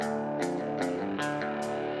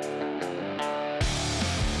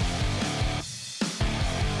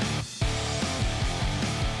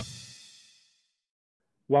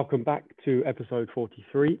Welcome back to episode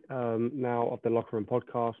 43 now of the Locker Room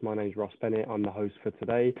Podcast. My name is Ross Bennett. I'm the host for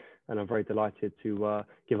today, and I'm very delighted to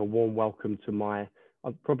give a warm welcome to my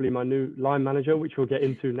probably my new line manager, which we'll get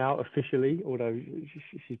into now officially, although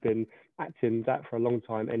she's been acting that for a long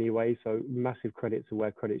time anyway. So massive credit to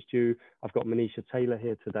where credit's due. I've got Manisha Tailor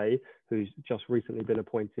here today, who's just recently been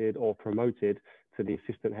appointed or promoted to the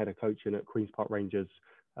assistant head of coaching at Queen's Park Rangers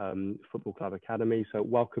Football Club Academy. So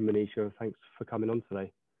welcome, Manisha. Thanks for coming on today.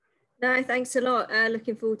 No, thanks a lot.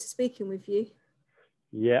 Looking forward to speaking with you.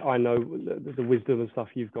 Yeah, I know the wisdom and stuff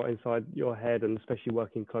you've got inside your head, and especially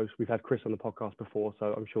working close. We've had Chris on the podcast before,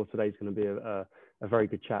 so I'm sure today's going to be a very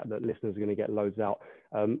good chat that listeners are going to get loads out.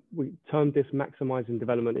 We termed this Maximising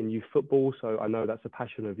Development in Youth Football, so I know that's a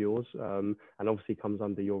passion of yours, and obviously comes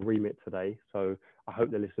under your remit today. So I hope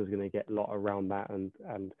the listeners are going to get a lot around that, and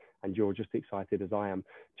you're just excited as I am.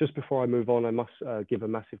 Just before I move on, I must give a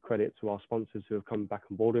massive credit to our sponsors who have come back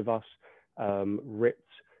on board with us. RIPT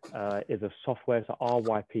is a software, so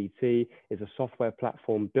RYPT is a software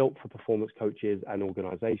platform built for performance coaches and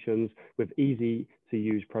organizations with easy to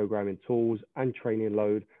use programming tools and training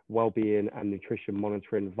load, well-being and nutrition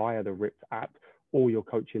monitoring via the RIPT app. All your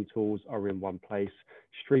coaching tools are in one place,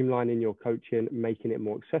 streamlining your coaching, making it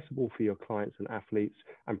more accessible for your clients and athletes,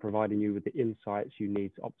 and providing you with the insights you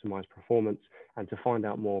need to optimize performance. And to find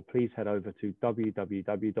out more, please head over to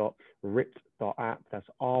www.ript.app. That's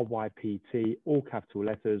RYPT, all capital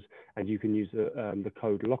letters, and you can use the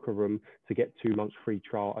code LOCKERROOM to get 2 months free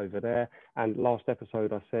trial over there. And last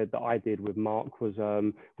episode I said that I did with Mark was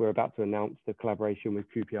we're about to announce the collaboration with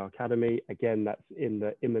QPR Academy. Again, that's in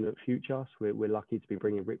the imminent future, so we're lucky to be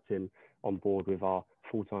bringing RIPT in on board with our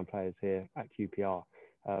full-time players here at QPR.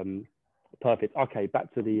 Perfect. Okay,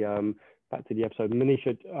 back to the episode.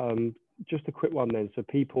 Manisha, just a quick one then. So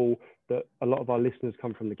people that a lot of our listeners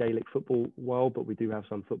come from the Gaelic football world, but we do have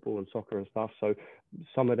some football and soccer and stuff. So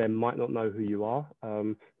some of them might not know who you are.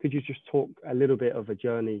 Could you just talk a little bit of a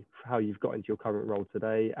journey, how you've got into your current role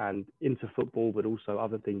today and into football, but also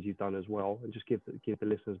other things you've done as well, and just give the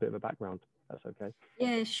listeners a bit of a background. That's okay.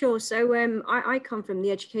 Yeah, sure. So I come from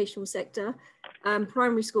the educational sector,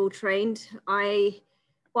 primary school trained. I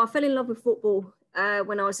fell in love with football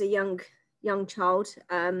when I was a young child.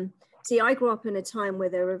 See, I grew up in a time where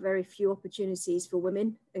there were very few opportunities for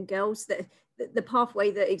women and girls. That the pathway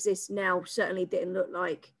that exists now certainly didn't look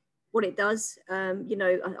like what it does. I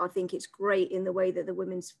think it's great in the way that the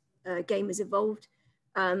women's game has evolved,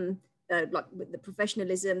 like with the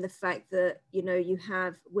professionalism, the fact that, you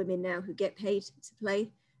have women now who get paid to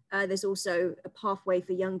play. There's also a pathway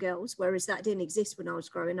for young girls, whereas that didn't exist when I was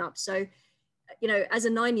growing up. So, as a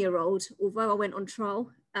 9-year-old, although I went on trial,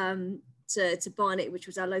 to Bennett, which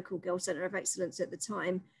was our local Girls Centre of Excellence at the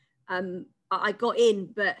time, I got in,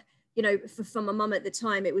 but for my mum at the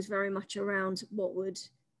time, it was very much around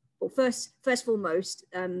first foremost,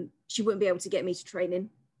 she wouldn't be able to get me to training,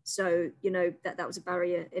 so that was a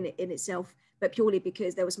barrier in itself, but purely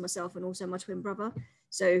because there was myself and also my twin brother,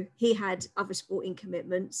 so he had other sporting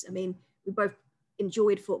commitments. I mean, we both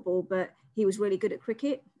enjoyed football, but he was really good at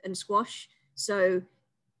cricket and squash, so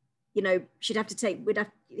he'd have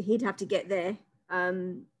to get there.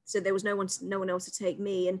 So there was no one else to take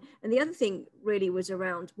me. And the other thing really was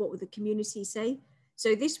around what would the community say?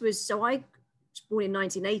 So I was born in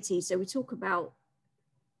 1980. So we talk about,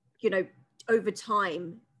 over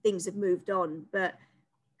time, things have moved on. But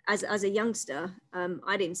as a youngster,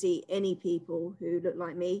 I didn't see any people who looked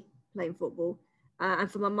like me playing football. And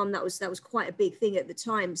for my mum, that was quite a big thing at the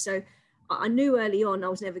time. So I knew early on I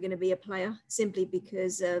was never going to be a player, simply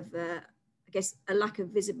because of, I guess, a lack of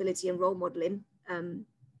visibility and role modelling on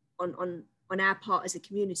our part as a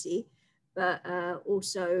community, but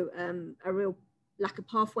also a real lack of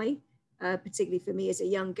pathway, particularly for me as a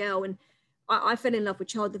young girl. And I fell in love with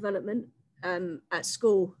child development at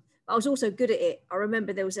school. But I was also good at it. I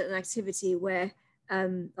remember there was an activity where, I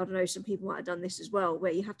don't know, some people might have done this as well,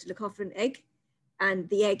 where you have to look after an egg, and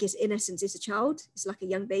the egg is, in essence, is a child. It's like a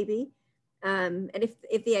young baby. And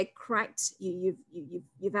if the egg cracked,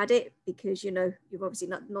 you've had it, because you've obviously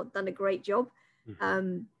not done a great job.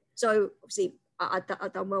 Mm-hmm. So obviously I'd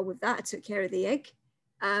done well with that. I took care of the egg,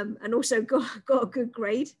 and also got a good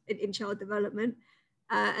grade in child development.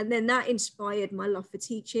 And then that inspired my love for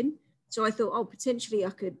teaching. So I thought, potentially I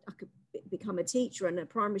could become a teacher, and a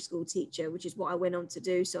primary school teacher, which is what I went on to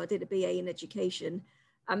do. So I did a BA in education,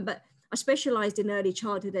 but I specialised in early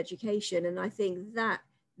childhood education, and I think that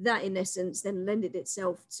in essence then lended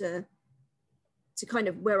itself to kind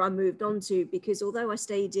of where I moved on to, because although I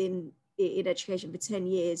stayed in education for 10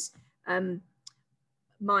 years, I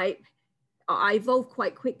evolved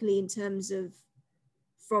quite quickly in terms of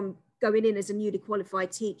from going in as a newly qualified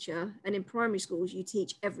teacher, and in primary schools, you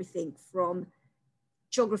teach everything from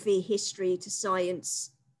geography, history to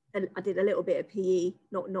science. And I did a little bit of PE,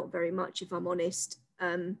 not very much, if I'm honest.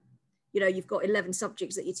 You know, you've got 11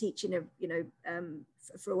 subjects that you're teaching,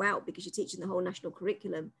 throughout, because you're teaching the whole national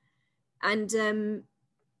curriculum. And in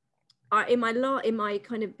my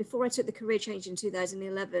kind of, before I took the career change in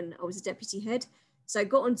 2011, I was a deputy head. So I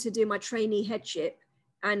got on to do my trainee headship.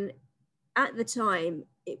 And at the time,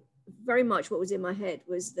 it very much what was in my head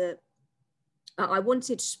was that I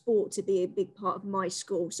wanted sport to be a big part of my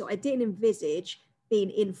school. So I didn't envisage being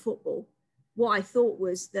in football. What I thought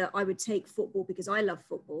was that I would take football, because I love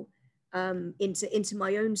football, into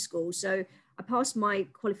my own school. So I passed my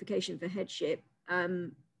qualification for headship,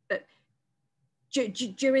 but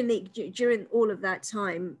during all of that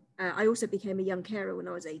time, I also became a young carer when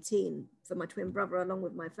I was 18 for my twin brother, along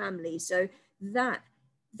with my family. So that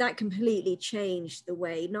completely changed the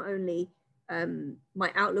way, not only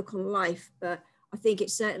my outlook on life, but I think it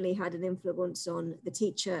certainly had an influence on the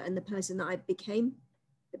teacher and the person that I became,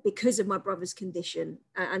 because of my brother's condition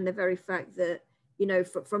and the very fact that, you know,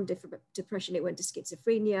 from depression, it went to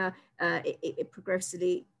schizophrenia. It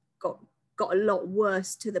progressively got a lot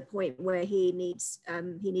worse, to the point where he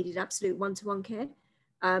needed absolute one-to-one care.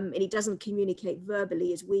 And he doesn't communicate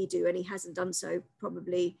verbally as we do, and he hasn't done so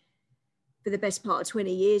probably for the best part of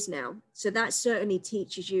 20 years now. So that certainly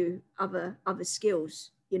teaches you other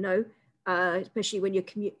skills, you know, especially when you're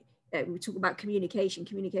we talk about communication.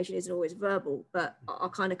 Communication isn't always verbal, but I'll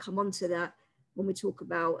kind of come on to that when we talk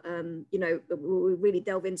about, you know, we really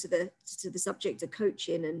delve into the subject of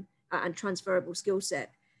coaching and transferable skill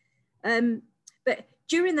set. But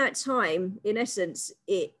during that time, in essence,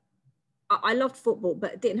 I loved football,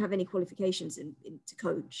 but didn't have any qualifications to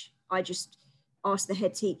coach. I just asked the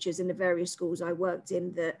head teachers in the various schools I worked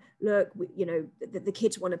in that, look, you know, the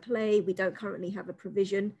kids want to play. We don't currently have a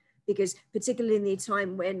provision, because particularly in the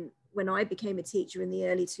time when I became a teacher in the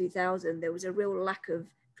early 2000s, there was a real lack of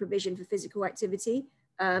provision for physical activity,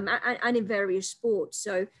 and in various sports.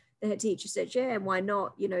 So the head teacher said, yeah, why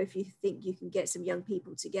not? You know, if you think you can get some young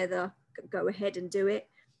people together, go ahead and do it.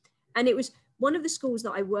 And it was one of the schools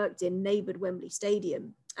that I worked in neighboured Wembley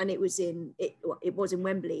Stadium, and it was in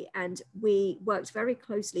Wembley, and we worked very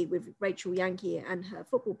closely with Rachel Yankee and her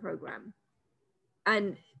football programme.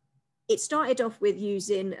 And it started off with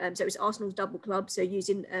using, so it was Arsenal's double club, so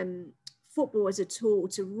using football as a tool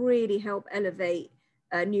to really help elevate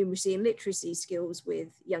numeracy and literacy skills with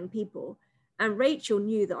young people. And Rachel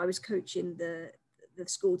knew that I was coaching the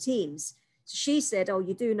school teams. So she said, oh,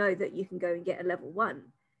 you do know that you can go and get a level 1.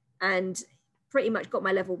 And pretty much got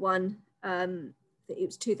my level 1. It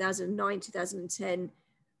was 2009, 2010,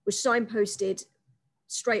 was signposted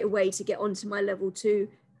straight away to get onto my level 2.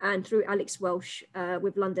 And through Alex Welsh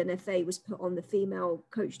with London FA, was put on the female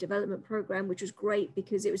coach development program, which was great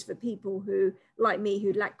because it was for people who, like me,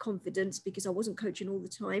 who lacked confidence, because I wasn't coaching all the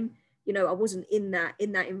time. You know, I wasn't in that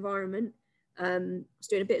environment. I was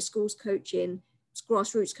doing a bit of schools coaching,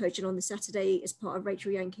 grassroots coaching on the Saturday as part of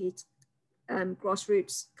Rachel Yankee's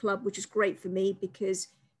grassroots club, which was great for me because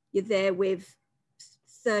you're there with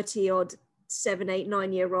 30 odd 7, 8,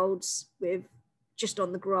 9-year-olds with just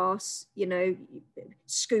on the grass, you know,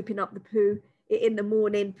 scooping up the poo in the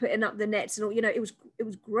morning, putting up the nets and all, you know, it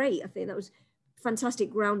was great. I think that was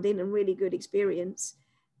fantastic grounding and really good experience.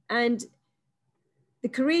 And the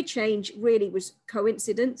career change really was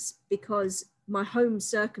coincidence, because my home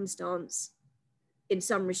circumstance in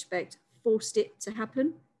some respect forced it to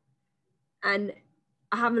happen. And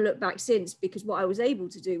I haven't looked back since, because what I was able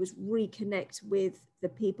to do was reconnect with the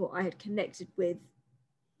people I had connected with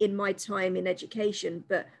in my time in education,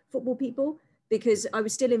 but football people, because I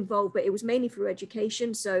was still involved, but it was mainly through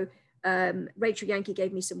education. So Rachel Yankee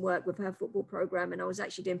gave me some work with her football program, and I was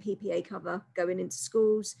actually doing PPA cover going into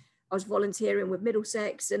schools. I was volunteering with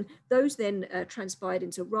Middlesex, and those then transpired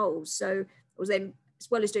into roles. So I was then, as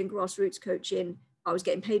well as doing grassroots coaching, I was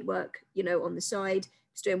getting paid work, you know, on the side,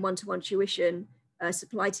 was doing one-to-one tuition,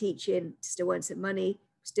 supply teaching, still earn some money,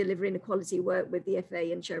 was delivering the quality work with the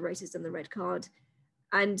FA and show races and the red card.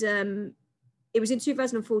 And it was in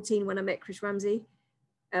 2014 when I met Chris Ramsey.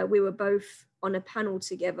 We were both on a panel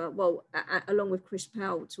together, well, along with Chris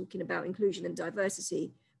Powell, talking about inclusion and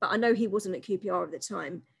diversity. But I know he wasn't at QPR at the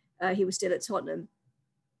time. He was still at Tottenham.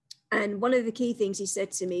 And one of the key things he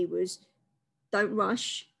said to me was, don't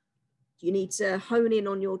rush. You need to hone in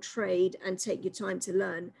on your trade and take your time to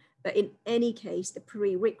learn. But in any case, the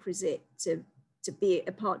prerequisite to be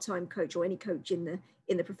a part-time coach or any coach in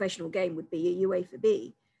the professional game would be a UEFA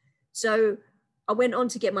B. So I went on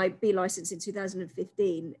to get my B license in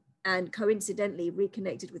 2015. and coincidentally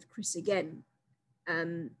reconnected with Chris again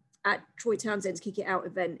at Troy Townsend's Kick It Out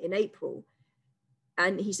event in April.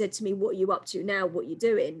 And he said to me, "What are you up to now? What are you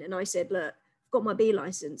doing?" And I said, "Look, I've got my B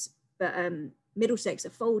license, but Middlesex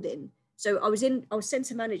are folding." So I was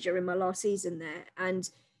centre manager in my last season there, and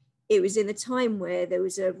it was in the time where there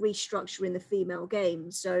was a restructure in the female game.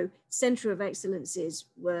 So Centre of Excellences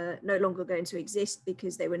were no longer going to exist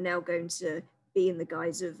because they were now going to be in the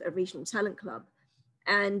guise of a regional talent club.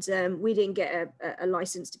 And we didn't get a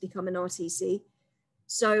license to become an RTC.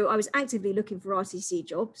 So I was actively looking for RTC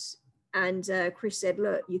jobs. And Chris said,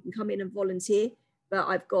 "Look, you can come in and volunteer, but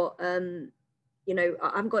I've got, I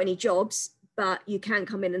haven't got any jobs, but you can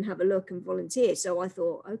come in and have a look and volunteer." So I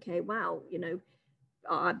thought, okay, wow,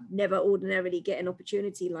 I never ordinarily get an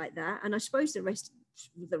opportunity like that. And I suppose the rest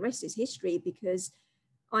is history, because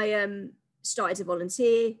I started to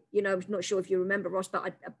volunteer. I'm not sure if you remember, Ross, but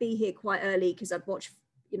I'd be here quite early because I'd watch,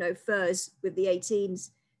 Furs with the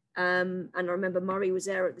 18s. And I remember Murray was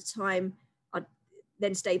there at the time. I'd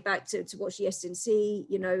then stay back to watch the S&C,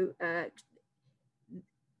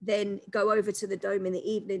 then go over to the Dome in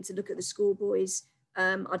the evening to look at the schoolboys.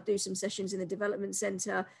 I'd do some sessions in the development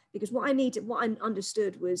centre, because what I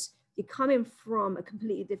understood was you're coming from a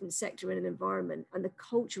completely different sector and an environment, and the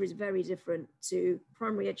culture is very different to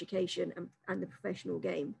primary education and the professional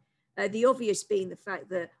game. The obvious being the fact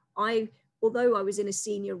that although I was in a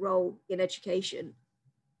senior role in education,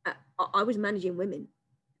 I was managing women,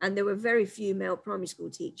 and there were very few male primary school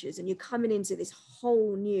teachers, and you're coming into this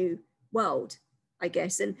whole new world, I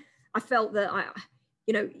guess. And I felt that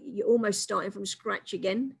you're almost starting from scratch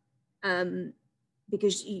again,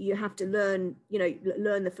 because you have to learn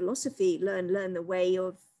the philosophy, learn the way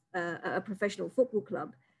of a professional football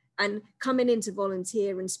club. And coming in to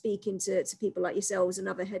volunteer and speaking to people like yourselves and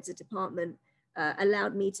other heads of department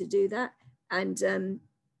allowed me to do that. And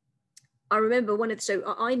I remember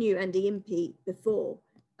I knew Andy Impey before.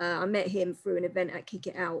 I met him through an event at Kick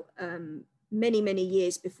It Out many, many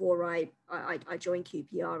years before I joined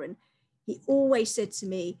QPR. And he always said to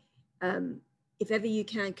me, if ever you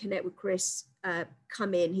can connect with Chris,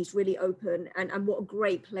 come in. He's really open, and what a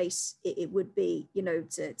great place it would be,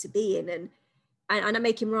 to be in. And I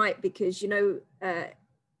make him right, because,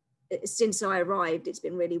 since I arrived, it's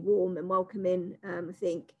been really warm and welcoming. I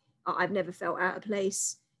think I've never felt out of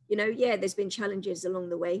place. There's been challenges along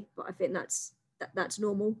the way, but I think that's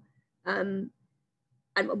normal. And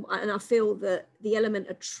I feel that the element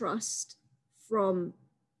of trust from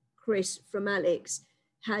Chris, from Alex,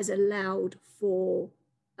 has allowed for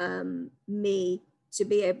me to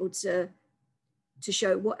be able to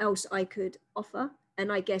show what else I could offer.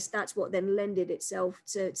 And I guess that's what then lended itself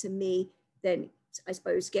to me then, I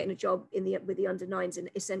suppose, getting a job with the under-9s, and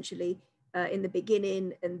essentially in the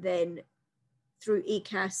beginning, and then through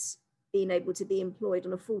ECAS being able to be employed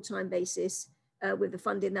on a full-time basis with the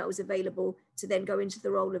funding that was available, to then go into the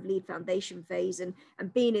role of lead foundation phase, and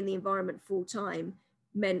being in the environment full-time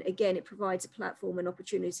meant, again, it provides a platform and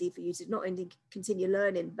opportunity for you to not only continue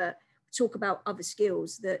learning, but talk about other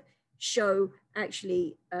skills that show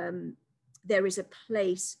actually there is a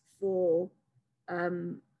place for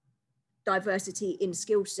diversity in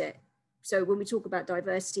skill set. So when we talk about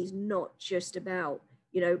diversity, it's not just about,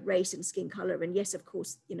 race and skin color. And yes, of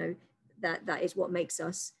course, that is what makes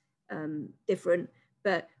us different,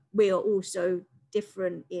 but we are also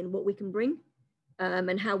different in what we can bring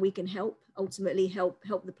and how we can ultimately help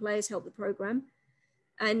the players, help the program.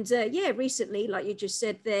 And recently, like you just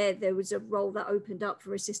said, there was a role that opened up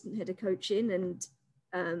for assistant head of coaching, and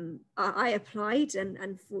I applied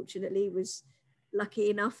and fortunately was lucky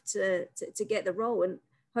enough to get the role. And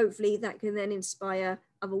hopefully that can then inspire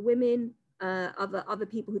other women, other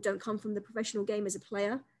people who don't come from the professional game as a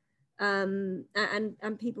player, and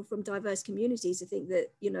people from diverse communities to think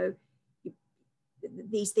that,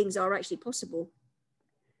 these things are actually possible.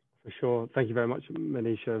 For sure. Thank you very much,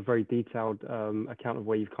 Manisha. A very detailed account of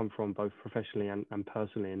where you've come from, both professionally and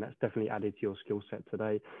personally, and that's definitely added to your skill set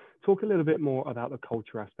today. Talk a little bit more about the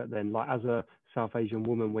culture aspect then. Like, as a South Asian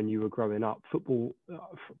woman, when you were growing up, football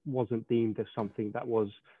wasn't deemed as something that was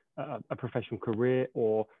a professional career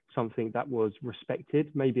or something that was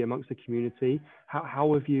respected, maybe amongst the community.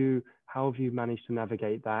 How have you managed to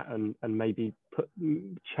navigate that and maybe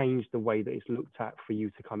change the way that it's looked at for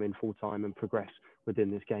you to come in full time and progress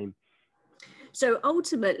within this game? So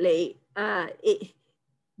ultimately,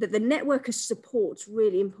 the network of support's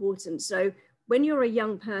really important. So when you're a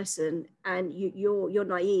young person and you're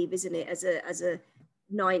naive, isn't it? As a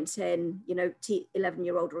 9, 10,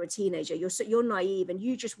 11-year-old or a teenager, you're naive and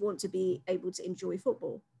you just want to be able to enjoy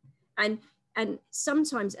football. And and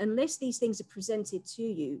sometimes, unless these things are presented to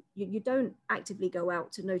you, you don't actively go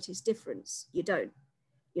out to notice difference. You don't,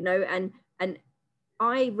 you know, and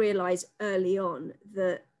I realized early on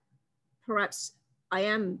that perhaps I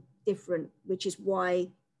am different, which is why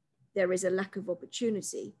there is a lack of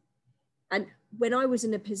opportunity. And when I was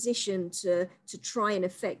in a position to try and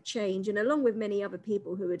affect change, and along with many other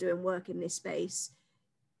people who are doing work in this space,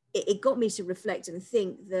 it got me to reflect and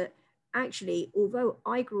think that actually, although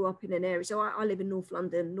I grew up in an area, so I live in North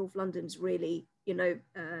London. North London's really, you know,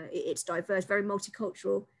 it's diverse, very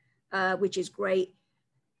multicultural, which is great.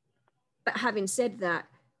 But having said that,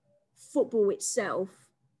 football itself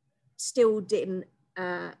still didn't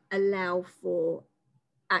allow for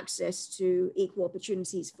access to equal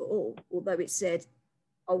opportunities for all, although it said,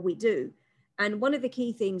 oh, we do. And one of the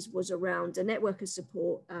key things was around a network of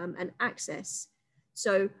support and access.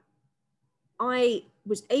 So I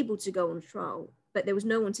was able to go on trial, but there was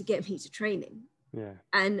no one to get me to training. Yeah.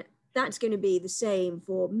 And that's going to be the same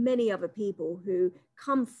for many other people who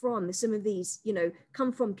come from some of these, you know,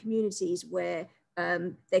 come from communities where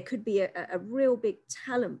there could be a real big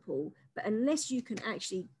talent pool, but unless you can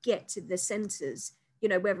actually get to the centers, you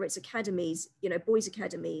know, whether it's academies, you know, boys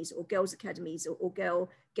academies or girls academies or girls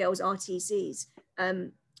RTCs, I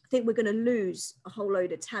think we're going to lose a whole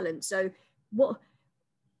load of talent. So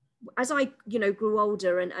as I, you know, grew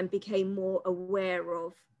older and became more aware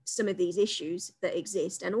of some of these issues that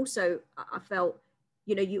exist, and also I felt,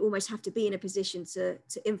 you know, you almost have to be in a position to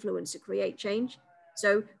influence, to create change.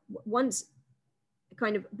 So once I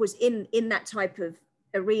kind of was in that type of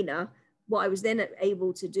arena, what I was then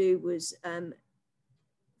able to do was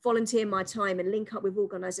volunteer my time and link up with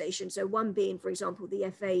organizations. So one being, for example,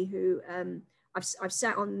 the FA, who I've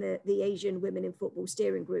sat on the Asian Women in Football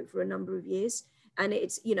steering group for a number of years. And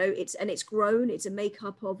it's, you know, it's grown. It's a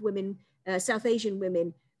makeup of women, South Asian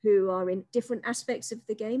women who are in different aspects of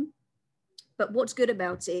the game. But what's good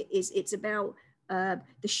about it is it's about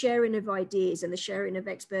the sharing of ideas and the sharing of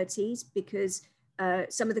expertise, because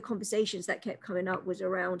some of the conversations that kept coming up was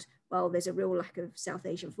around, well, there's a real lack of South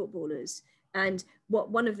Asian footballers. And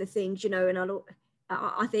one of the things, you know, and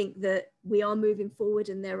I think that we are moving forward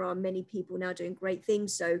and there are many people now doing great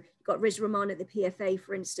things. So you've got Riz Rahman at the PFA,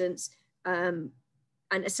 for instance, and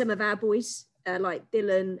some of our boys like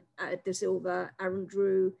Dylan De Silva, Aaron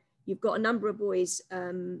Drew, you've got a number of boys,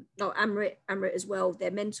 Amrit as well,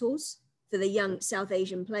 they're mentors for the young South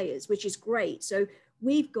Asian players, which is great. So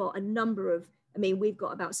we've got a number of, I mean, we've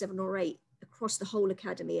got about 7 or 8 across the whole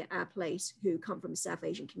academy at our place who come from the South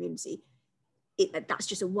Asian community. That's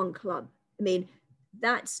just a one club. I mean,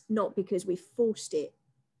 that's not because we forced it.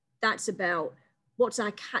 That's about what's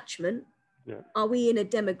our catchment. Yeah. Are we in a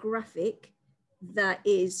demographic that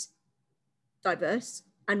is diverse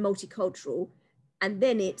and multicultural? And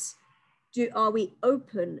then it's, are we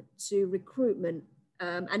open to recruitment?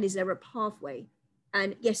 And is there a pathway?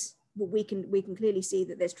 And yes, we can clearly see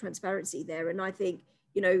that there's transparency there. And I think,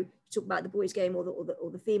 you know, talk about the boys game or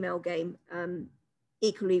the female game,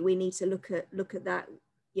 equally, we need to look at that,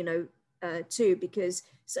 you know, too, because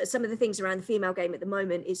some of the things around the female game at the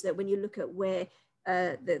moment is that when you look at where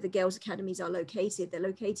the girls' academies are located, they're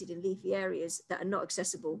located in leafy areas that are not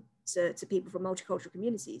accessible to people from multicultural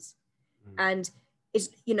communities. And it's,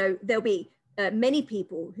 you know, there'll be many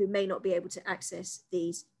people who may not be able to access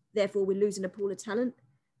these, therefore we're losing a pool of talent.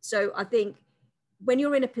 So I think when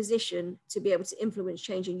you're in a position to be able to influence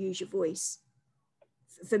change and use your voice,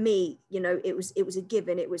 for me, you know, it was a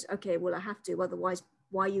given. It was, okay, well, I have to, otherwise,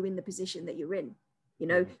 why are you in the position that you're in? You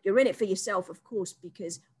know, you're in it for yourself, of course,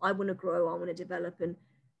 because I want to grow, I want to develop. And,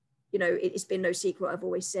 you know, it's been no secret. I've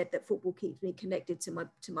always said that football keeps me connected to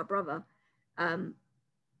my brother. But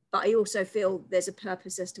I also feel there's a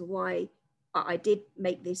purpose as to why I did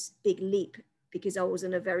make this big leap, because I was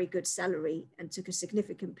on a very good salary and took a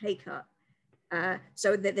significant pay cut.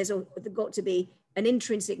 So that there's got to be an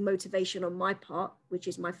intrinsic motivation on my part, which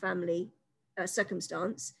is my family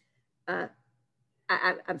circumstance.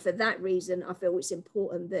 And for that reason, I feel it's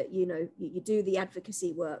important that, you know, you do the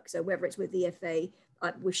advocacy work. So whether it's with the FA,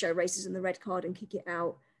 with Show Racism the Red Card and Kick It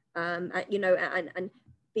Out, you know, and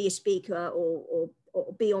be a speaker or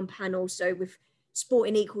be on panels. So with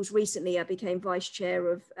Sporting Equals recently, I became vice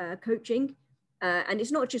chair of coaching. And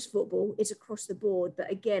it's not just football, it's across the board. But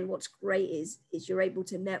again, what's great is you're able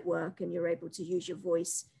to network and you're able to use your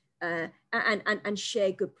voice and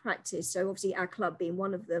share good practice. So obviously our club being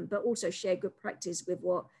one of them, but also share good practice with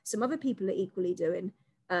what some other people are equally doing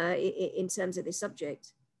in terms of this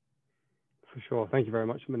subject. For sure. Thank you very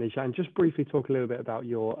much, Manisha. And just briefly talk a little bit about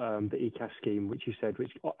your the ECAS scheme, which you said,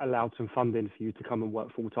 which allowed some funding for you to come and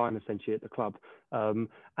work full time, essentially, at the club.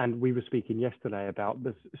 And we were speaking yesterday about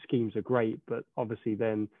the schemes are great, but obviously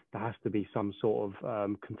then there has to be some sort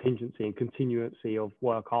of contingency and continuity of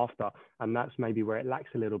work after, and that's maybe where it lacks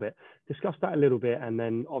a little bit. Discuss that a little bit, and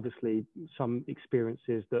then obviously some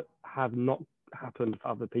experiences that have not happened for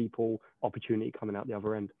other people, opportunity coming out the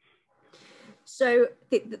other end. So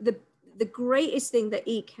the greatest thing that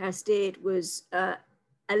ECAS did was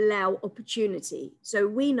allow opportunity. So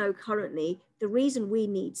we know currently the reason we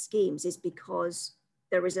need schemes is because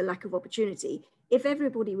there is a lack of opportunity. If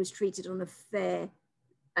everybody was treated on a fair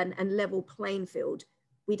and level playing field,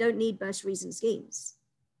 we don't need bursaries and schemes,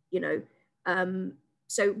 you know.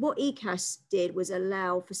 So what ECAS did was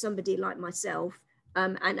allow for somebody like myself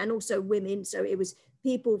and also women. So it was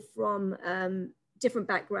people from different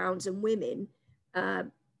backgrounds and women.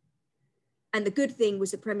 And the good thing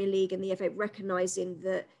was the Premier League and the FA recognizing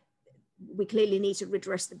that we clearly need to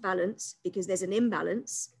redress the balance because there's an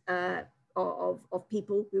imbalance of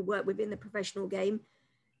people who work within the professional game.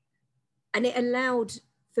 And it allowed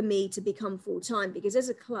for me to become full-time because as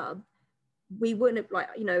a club, we wouldn't have, like,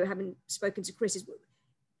 you know, having spoken to Chris,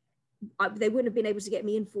 they wouldn't have been able to get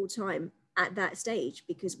me in full-time at that stage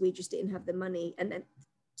because we just didn't have the money and then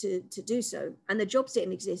to do so. And the jobs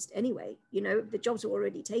didn't exist anyway, you know, the jobs were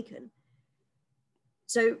already taken.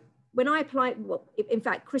 So when I applied, well, in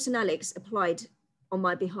fact, Chris and Alex applied on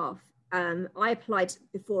my behalf. I applied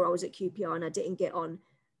before I was at QPR and I didn't get on.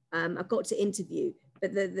 I got to interview,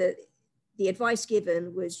 but the advice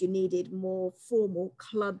given was you needed more formal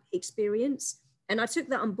club experience. And I took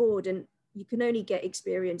that on board, and you can only get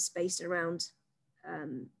experience based around,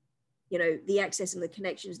 you know, the access and the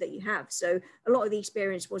connections that you have. So a lot of the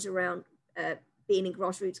experience was around being in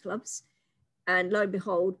grassroots clubs. And lo and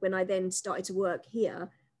behold, when I then started to work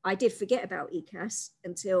here, I did forget about ECAS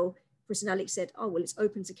until Chris and Alex said, oh, well, it's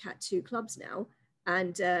open to Cat 2 clubs now.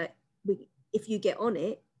 And if you get on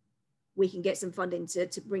it, we can get some funding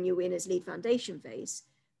to bring you in as lead foundation phase.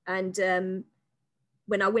 And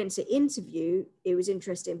when I went to interview, it was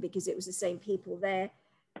interesting because it was the same people there.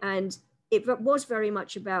 And it was very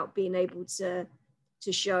much about being able to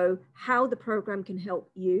show how the program can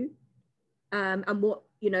help you and what,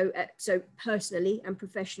 you know, so personally and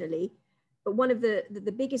professionally. But one of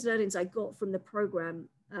the biggest learnings I got from the program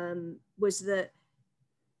was that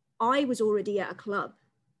I was already at a club.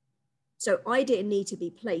 So I didn't need to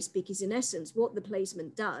be placed because in essence, what the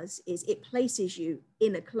placement does is it places you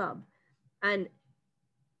in a club. And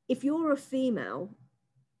if you're a female,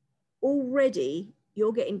 already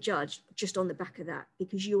you're getting judged just on the back of that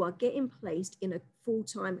because you are getting placed in a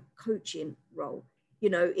full-time coaching role.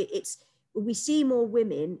 You know, we see more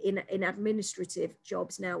women in administrative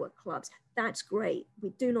jobs now at clubs. That's great.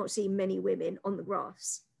 We do not see many women on the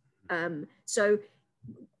grass. So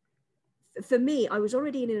for me, I was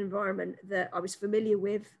already in an environment that I was familiar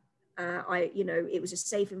with. You know, it was a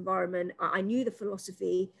safe environment. I knew the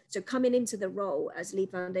philosophy. So coming into the role as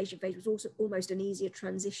lead foundation phase was also almost an easier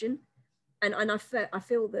transition. And I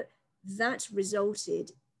feel that that's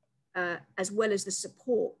resulted, as well as the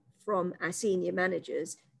support from our senior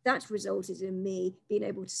managers, that's resulted in me being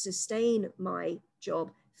able to sustain my job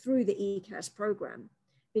through the ECAS program.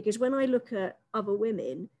 Because when I look at other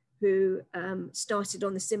women who started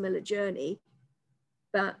on the similar journey,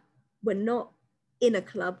 but were not in a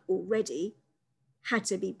club already, had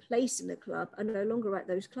to be placed in a club, are no longer at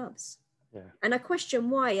those clubs. Yeah. And I question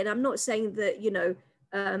why. And I'm not saying that, you know,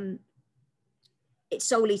 it's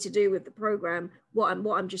solely to do with the program. What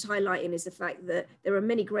I'm just highlighting is the fact that there are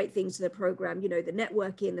many great things to the program, you know, the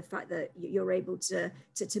networking, the fact that you're able to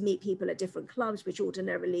meet people at different clubs, which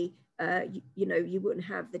ordinarily, you know, you wouldn't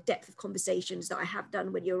have the depth of conversations that I have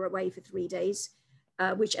done when you're away for 3 days,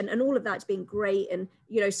 and all of that's been great. And,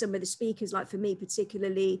 you know, some of the speakers, like for me,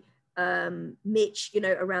 particularly Mitch, you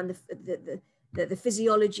know, around the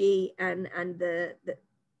physiology and the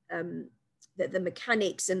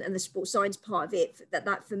mechanics and the sports science part of it,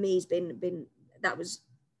 that for me has been that was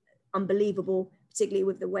unbelievable, particularly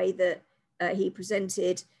with the way that he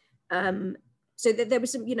presented. So that there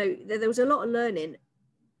was some, you know, there was a lot of learning.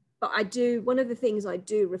 But one of the things I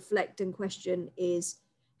do reflect and question is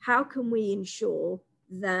how can we ensure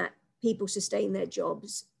that people sustain their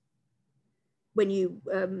jobs when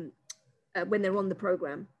they're on the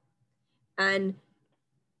program, and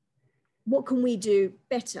what can we do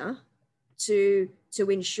better to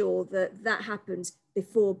ensure that happens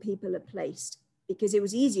before people are placed? Because it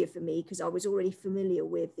was easier for me because I was already familiar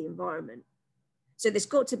with the environment. So there's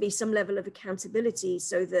got to be some level of accountability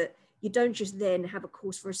so that you don't just then have a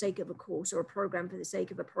course for the sake of a course or a program for the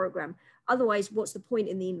sake of a program. Otherwise, what's the point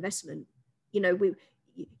in the investment? You know,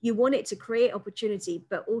 you want it to create opportunity,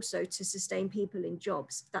 but also to sustain people in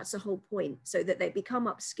jobs. That's the whole point, so that they become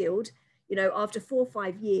upskilled. You know, after 4 or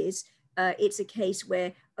 5 years, it's a case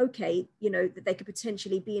where, okay, you know, that they could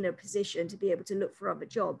potentially be in a position to be able to look for other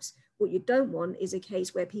jobs. What you don't want is a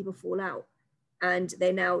case where people fall out and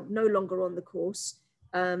they're now no longer on the course,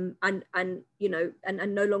 and you know,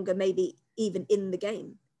 and no longer maybe even in the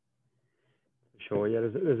game. Sure, yeah,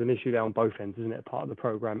 there's an issue there on both ends, isn't it? Part of the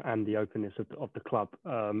program and the openness of the club,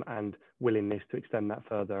 and willingness to extend that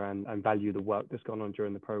further and value the work that's gone on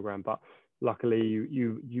during the program. But luckily,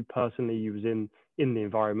 you personally, you was in the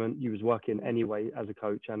environment, you was working anyway as a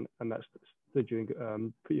coach, and that's put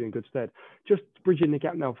you in good stead. Just bridging the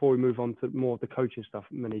gap now before we move on to more of the coaching stuff,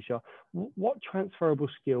 Manisha, what transferable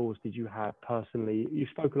skills did you have personally? You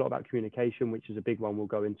spoke a lot about communication, which is a big one we'll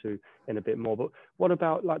go into in a bit more, but what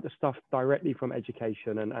about like the stuff directly from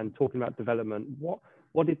education and talking about development?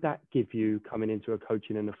 What did that give you coming into a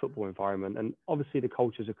coaching in a football environment? And obviously the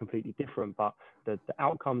cultures are completely different, but the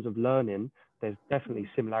outcomes of learning, there's definitely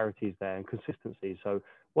similarities there and consistency. So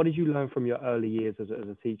what did you learn from your early years as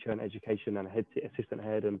a teacher and education and assistant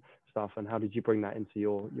head and stuff? And how did you bring that into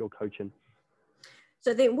your coaching?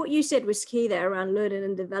 So I think what you said was key there around learning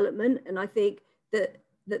and development. And I think that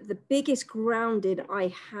the biggest grounded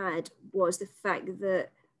I had was the fact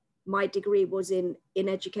that my degree was in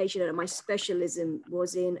education and my specialism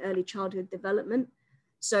was in early childhood development.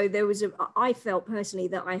 So there was I felt personally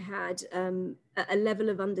that I had a level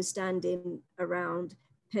of understanding around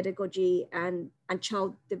pedagogy and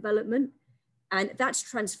child development, and that's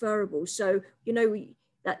transferable. So, you know,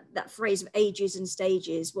 that phrase of ages and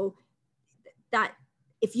stages, well, that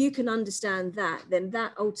if you can understand that, then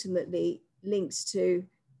that ultimately links to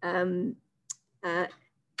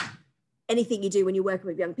anything you do when you're working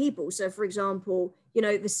with young people. So for example, you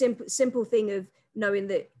know, the simple thing of knowing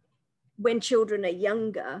that when children are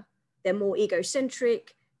younger, they're more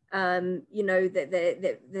egocentric, you know,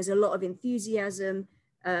 that there's a lot of enthusiasm,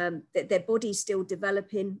 that their body's still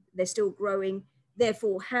developing, they're still growing.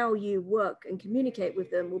 Therefore, how you work and communicate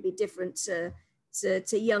with them will be different to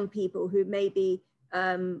young people who maybe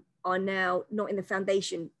are now not in the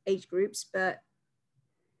foundation age groups, but,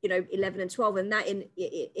 you know, 11 and 12. And that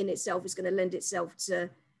in itself is going to lend itself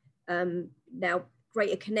to now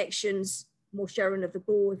greater connections, more sharing of the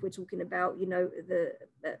ball, if we're talking about, you know,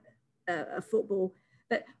 the football.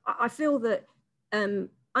 But I feel that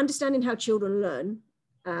understanding how children learn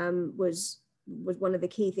was one of the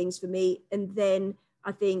key things for me. And then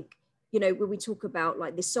I think, you know, when we talk about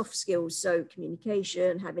like the soft skills, so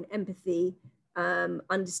communication, having empathy,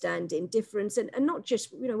 understanding difference, and not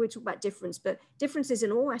just, you know, we talk about difference, but differences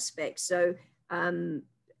in all aspects. So,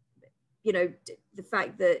 you know, the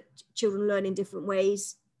fact that children learn in different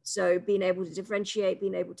ways. So being able to differentiate,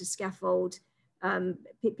 being able to scaffold.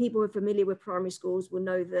 People who are familiar with primary schools will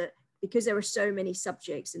know that because there are so many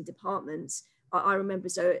subjects and departments, I remember,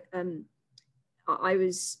 so I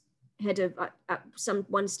was head of, at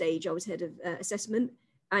one stage, I was head of assessment,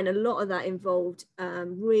 and a lot of that involved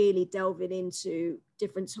really delving into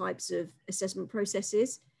different types of assessment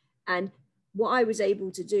processes. And what I was able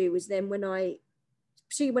to do was then when I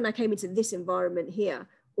came into this environment here,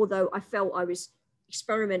 although I felt I was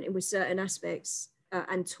experimenting with certain aspects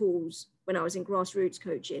and tools when I was in grassroots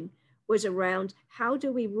coaching, was around how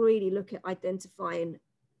do we really look at identifying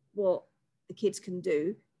what the kids can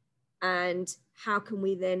do and how can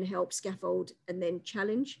we then help scaffold and then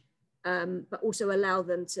challenge, but also allow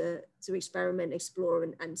them to experiment, explore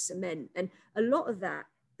and cement. And a lot of that,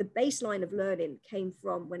 the baseline of learning came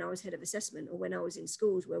from when I was head of assessment or when I was in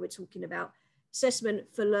schools where we're talking about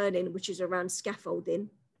assessment for learning, which is around scaffolding,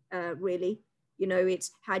 really. You know,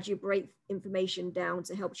 it's how do you break information down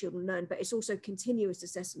to help children learn, but it's also continuous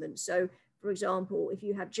assessment. So, for example, if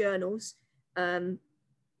you have journals,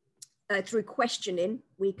 through questioning,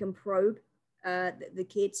 we can probe the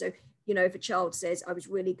kids. So, you know, if a child says, I was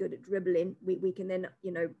really good at dribbling, we can then,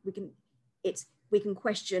 you know, we can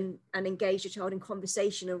question and engage the child in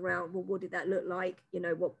conversation around, well, what did that look like? You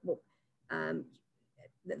know,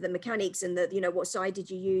 the mechanics and the, you know, what side did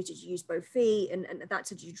you use? Did you use both feet? And that,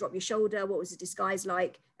 did you drop your shoulder? What was the disguise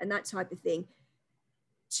like? And that type of thing.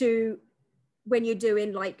 To when you're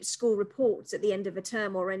doing like school reports at the end of a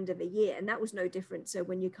term or end of a year, and that was no different. So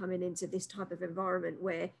when you're coming into this type of environment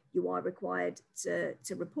where you are required to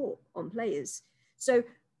report on players. So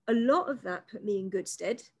a lot of that put me in good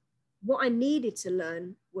stead. What I needed to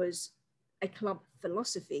learn was a club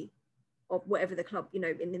philosophy of whatever the club, you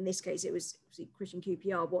know, in this case, it was Christian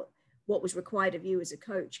QPR, what was required of you as a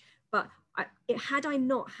coach. But had I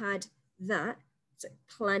not had that, so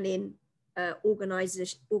planning,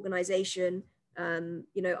 organization,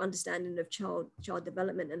 understanding of child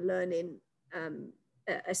development and learning,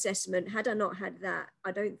 assessment, had I not had that,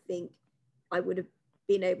 I don't think I would have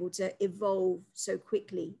been able to evolve so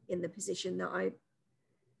quickly in the position that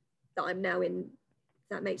I'm now in. If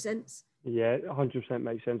that makes sense? Yeah, 100%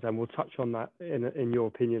 makes sense, and we'll touch on that in your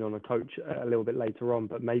opinion on a coach a little bit later on.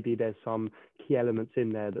 But maybe there's some key elements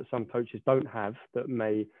in there that some coaches don't have that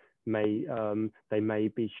they may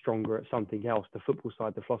be stronger at something else, the football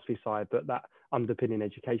side, the philosophy side, but that underpinning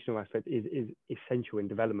educational aspect is essential in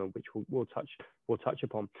development, which we'll touch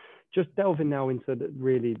upon. Just delving now into the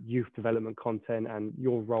really youth development content and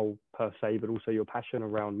your role per se, but also your passion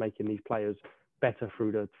around making these players better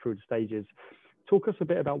through the stages. Talk us a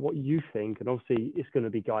bit about what you think, and obviously it's going to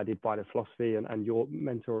be guided by the philosophy and your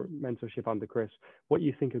mentorship under Chris, what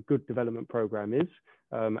you think a good development program is,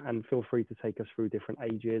 and feel free to take us through different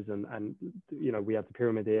ages and we have the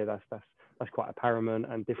pyramid here, that's quite apparent,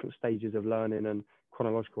 and different stages of learning and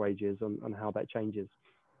chronological ages and how that changes.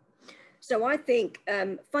 So I think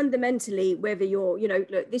fundamentally, whether you're,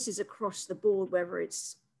 look, this is across the board, whether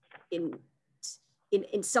it's in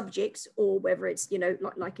subjects or whether it's,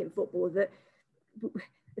 like in football, that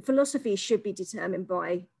the philosophy should be determined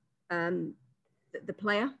by the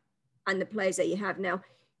player and the players that you have. Now,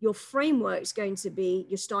 your framework is going to be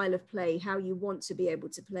your style of play, how you want to be able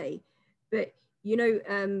to play. But,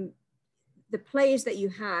 the players that you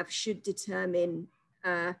have should determine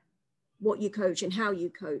what you coach and how you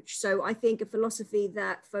coach. So I think a philosophy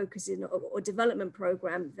that focuses or development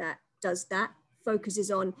program that does that,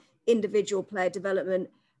 focuses on individual player development.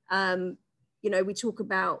 We talk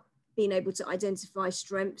about being able to identify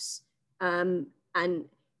strengths and,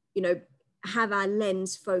 have our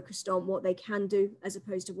lens focused on what they can do as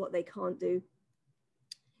opposed to what they can't do.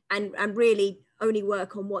 And really only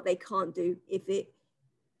work on what they can't do if it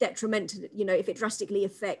if it drastically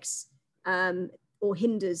affects or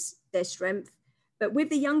hinders their strength. But with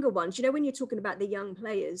the younger ones, when you're talking about the young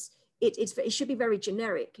players, it should be very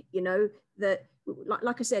generic, that,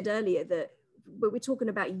 like I said earlier, that but we're talking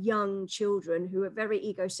about young children who are very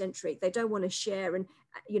egocentric. They don't want to share, and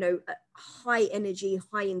high energy,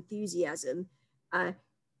 high enthusiasm.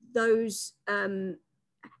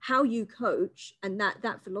 How you coach and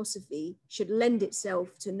that philosophy should lend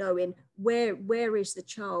itself to knowing where is the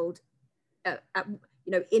child,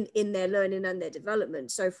 in their learning and their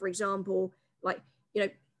development. So, for example,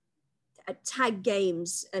 tag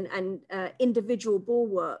games and individual ball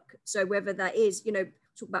work. So whether that is,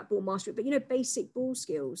 talk about ball mastery, but basic ball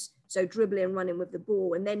skills, so dribbling and running with the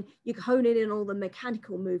ball, and then you hone it in all the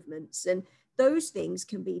mechanical movements, and those things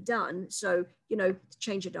can be done. So to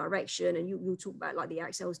change a direction, and you'll talk about like the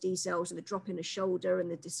accels, decels, and the drop in the shoulder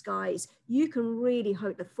and the disguise. You can really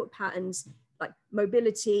hone the foot patterns, like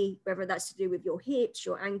mobility, whether that's to do with your hips,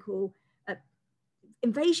 your ankle.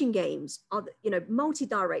 Invasion games are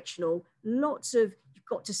multi-directional. Lots of, you've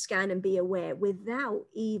got to scan and be aware without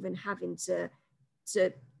even having to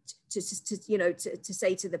say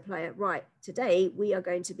to the player, right, today we are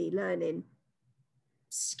going to be learning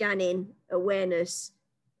scanning, awareness,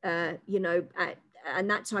 and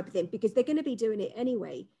that type of thing, because they're going to be doing it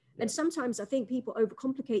anyway. Yeah. And sometimes I think people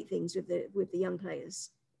overcomplicate things with the young players.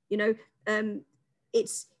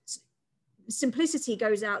 It's simplicity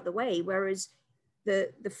goes out the way, whereas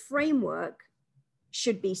the framework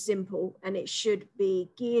should be simple, and it should be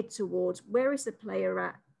geared towards where is the player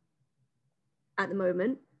at the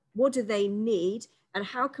moment, what do they need, and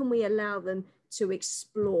how can we allow them to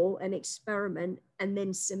explore and experiment and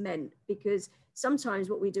then cement. Because sometimes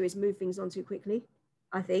what we do is move things on too quickly,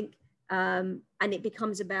 I think, and it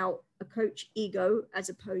becomes about a coach ego as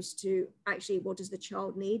opposed to actually what does the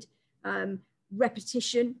child need.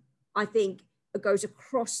 Repetition, I think, goes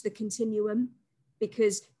across the continuum,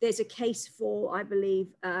 because there's a case for, I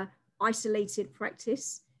believe, isolated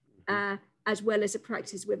practice, as well as a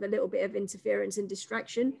practice with a little bit of interference and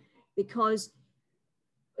distraction, because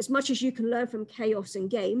as much as you can learn from chaos and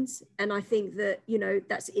games, and I think that,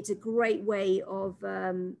 it's a great way of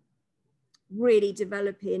really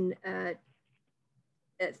developing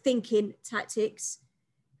thinking tactics.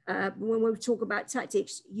 When we talk about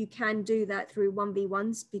tactics, you can do that through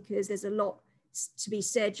 1v1s, because there's a lot to be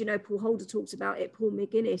said. Paul Holder talks about it, Paul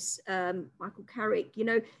McGuinness, Michael Carrick,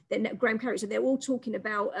 Graham Carrick. So they're all talking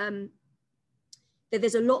about that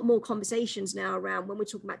there's a lot more conversations now around when we're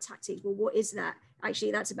talking about tactics. Well, what is that?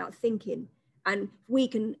 Actually, that's about thinking. And we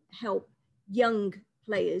can help young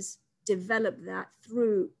players develop that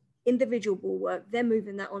through individual ball work. They're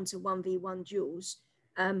moving that onto 1v1 duels.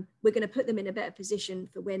 we're going to put them in a better position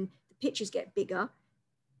for when the pitches get bigger.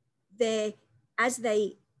 As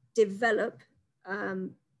they develop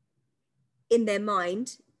in their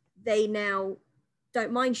mind, they now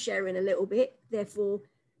don't mind sharing a little bit. Therefore,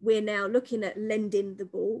 we're now looking at lending the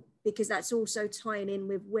ball, because that's also tying in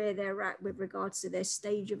with where they're at with regards to their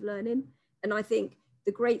stage of learning. And I think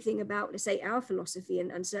the great thing about, let's say, our philosophy,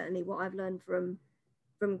 and certainly what I've learned from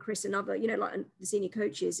Chris and other, like the senior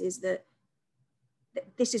coaches, is that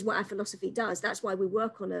this is what our philosophy does. That's why we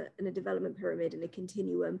work on a development pyramid and a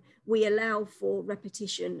continuum. We allow for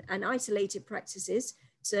repetition and isolated practices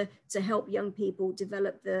to help young people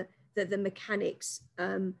develop the mechanics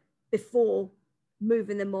before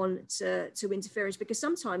moving them on to interference. Because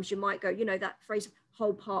sometimes you might go, that phrase,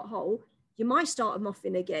 whole part whole, you might start them off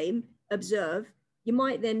in a game, observe. You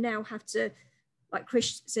might then now have to, like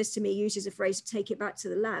Chris says to me, uses a phrase, take it back to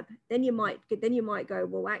the lab. Then you might go,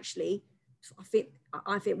 well, actually, I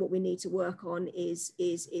think what we need to work on is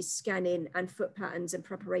scanning and foot patterns and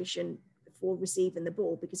preparation for receiving the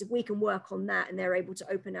ball. Because if we can work on that and they're able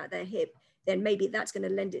to open out their hip, then maybe that's going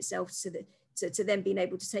to lend itself to them being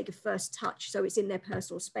able to take a first touch, so it's in their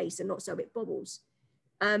personal space and not so it bobbles.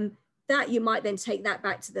 That you might then take that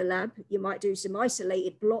back to the lab. You might do some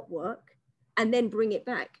isolated block work and then bring it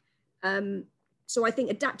back. So I think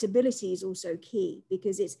adaptability is also key,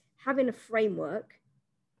 because it's having a framework,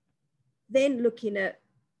 then looking at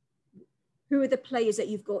who are the players that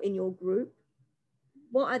you've got in your group,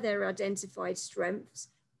 what are their identified strengths,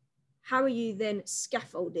 how are you then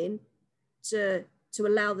scaffolding to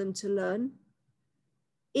allow them to learn,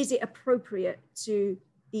 is it appropriate to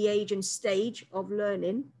the age and stage of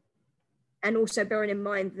learning, and also bearing in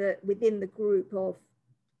mind that within the group of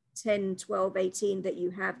 10, 12, 18 that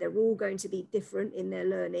you have, they're all going to be different in their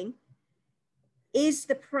learning. Is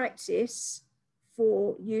the practice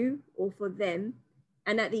for you or for them?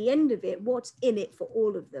 And at the end of it, what's in it for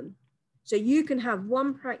all of them? So you can have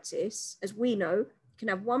one practice, as we know, you can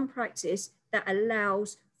have one practice that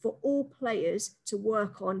allows for all players to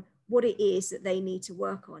work on what it is that they need to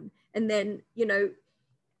work on. And then,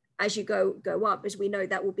 as you go up, as we know,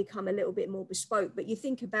 that will become a little bit more bespoke. But you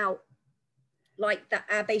think about, like, that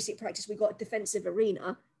our basic practice, we've got a defensive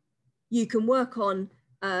arena. You can work on,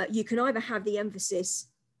 you can either have the emphasis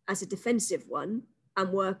as a defensive one and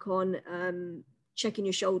work on checking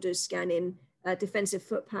your shoulders, scanning, defensive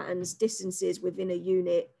foot patterns, distances within a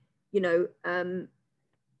unit,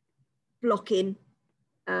 blocking,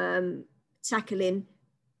 tackling,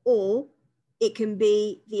 or it can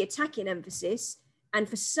be the attacking emphasis. And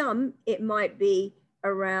for some, it might be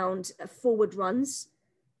around forward runs.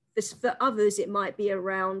 For others, it might be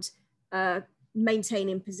around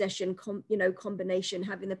maintaining possession, combination,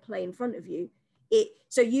 having the play in front of you.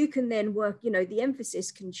 So you can then work, the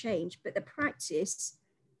emphasis can change, but the practice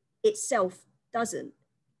itself doesn't.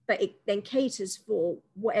 But it then caters for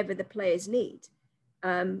whatever the players need.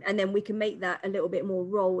 And then we can make that a little bit more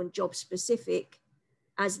role and job specific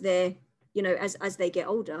as they're, as they get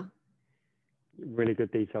older. Really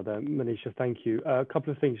good detail there, Manisha. Thank you. A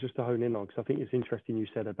couple of things just to hone in on, because I think it's interesting you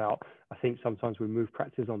said about, I think sometimes we move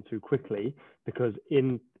practice on too quickly, because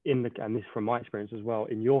and this from my experience as well,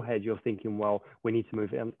 in your head, you're thinking, well, we need to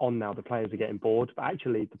move it on now. The players are getting bored, but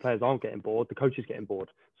actually the players aren't getting bored. The coach is getting bored.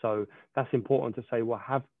 So that's important to say, well,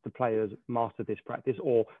 have the players mastered this practice,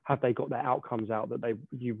 or have they got their outcomes out that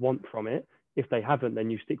you want from it? If they haven't, then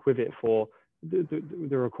you stick with it for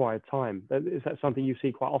the required time. Is that something you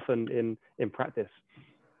see quite often in practice?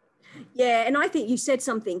 Yeah, and I think you said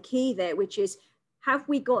something key there, which is, have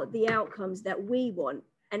we got the outcomes that we want?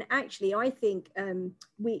 And actually, I think and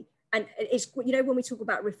it's, when we talk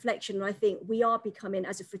about reflection, I think we are becoming,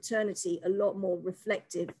 as a fraternity, a lot more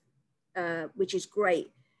reflective, which is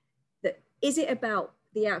great. That is it about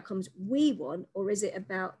the outcomes we want, or is it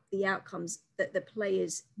about the outcomes that the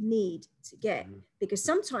players need to get? Because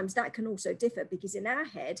sometimes that can also differ, because in our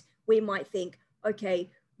head, we might think, okay,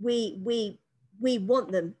 we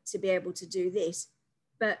want them to be able to do this,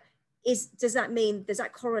 but does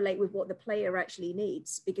that correlate with what the player actually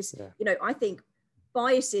needs? Because, I think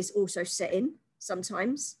biases also set in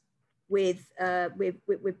sometimes with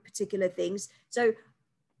particular things. So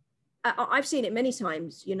I've seen it many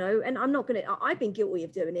times, and I've been guilty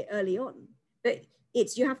of doing it early on, but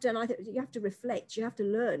you have to reflect, you have to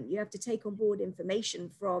learn, you have to take on board information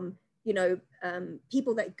from, good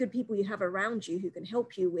people you have around you who can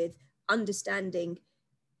help you with understanding,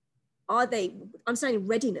 I'm saying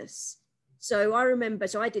readiness. So I remember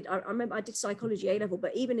I did psychology A-level,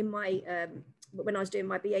 but even in my, when I was doing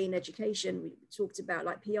my BA in education, we talked about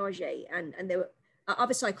like Piaget, and there were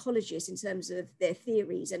other psychologists in terms of their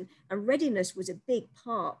theories, and readiness was a big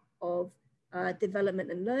part of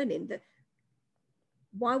development and learning. That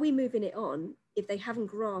why are we moving it on if they haven't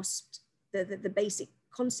grasped the basic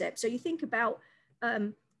concept? So you think about,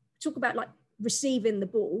 talk about like receiving the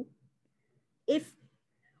ball. If,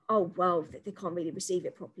 oh, well, they can't really receive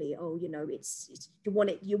it properly. Oh, you know, it's you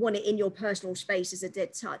want it in your personal space as a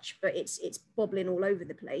dead touch, but it's bobbling all over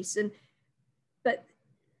the place. But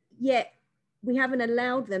yet we haven't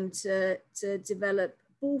allowed them to develop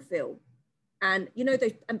ball feel and, you know,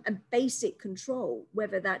 a basic control,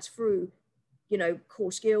 whether that's through, you know,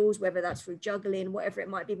 core skills, whether that's through juggling, whatever it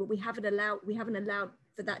might be, but we haven't allowed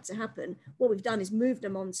for that to happen. What we've done is moved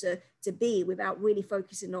them on to B without really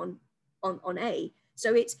focusing on A.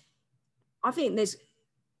 So I think it's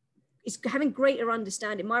having greater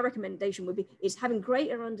understanding. My recommendation would be is having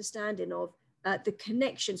greater understanding of the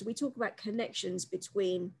connections. We talk about connections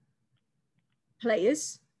between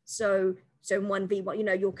players. So 1v1, you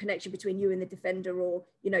know, your connection between you and the defender, or,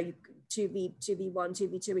 you know, you 2v1,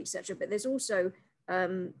 2v2, etc. But there's also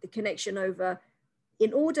the connection over,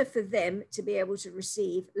 in order for them to be able to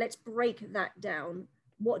receive, let's break that down.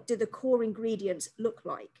 What do the core ingredients look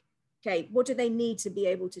like? Okay, what do they need to be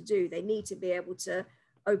able to do? They need to be able to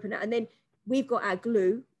open it. And then we've got our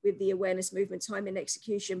glue with the awareness, movement, time and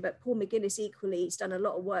execution, but Paul McGuinness equally has done a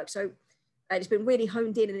lot of work. So it's been really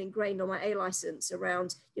honed in and ingrained on my A license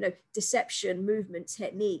around, you know, deception, movement,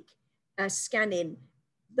 technique, scanning.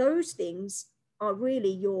 Those things are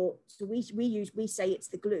really so we say it's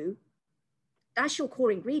the glue. That's your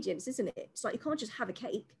core ingredients, isn't it? It's like, you can't just have a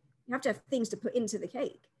cake. You have to have things to put into the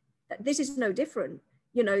cake. This is no different.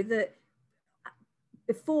 You know, that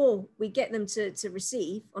before we get them to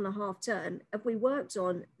receive on a half turn, have we worked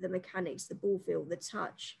on the mechanics, the ball feel, the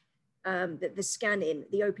touch, the scanning,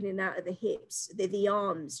 the opening out of the hips, the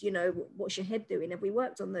arms, you know, what's your head doing? Have we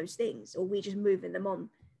worked on those things, or are we just moving them on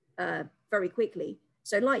very quickly?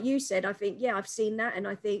 So like you said, I think, yeah, I've seen that. And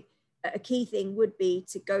I think a key thing would be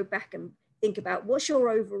to go back and think about what's your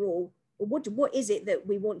overall, or what is it that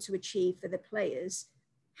we want to achieve for the players?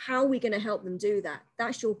 How are we going to help them do that?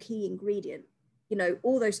 That's your key ingredient. You know,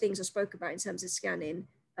 all those things I spoke about in terms of scanning,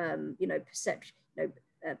 you know,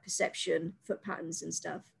 perception, foot patterns and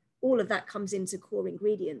stuff. All of that comes into core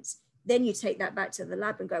ingredients. Then you take that back to the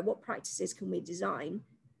lab and go, what practices can we design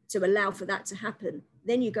to allow for that to happen?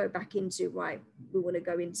 Then you go back into, right, we want to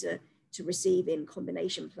go into receiving,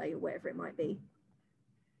 combination play, or whatever it might be.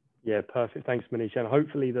 Yeah, perfect. Thanks, Manisha. And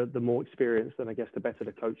hopefully the more experience, then I guess the better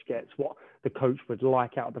the coach gets. What the coach would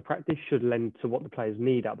like out of the practice should lend to what the players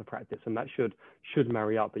need out of the practice, and that should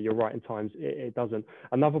marry up. But you're right, in times it doesn't.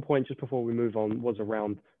 Another point just before we move on was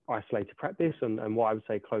around isolated practice and what I would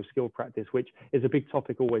say close skill practice, which is a big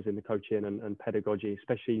topic always in the coaching and pedagogy,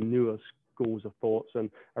 especially newer schools of thoughts and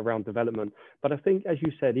around development. But I think, as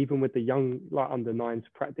you said, even with the young, like under nines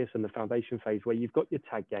practice and the foundation phase, where you've got your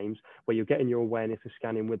tag games, where you're getting your awareness of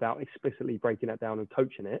scanning without explicitly breaking that down and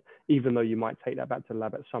coaching it, even though you might take that back to the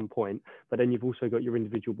lab at some point, but then you've also got your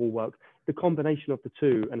individual ball work. The combination of the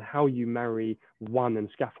two and how you marry one and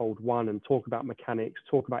scaffold one and talk about mechanics,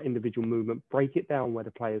 talk about individual movement, break it down where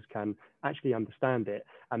the players can actually understand it,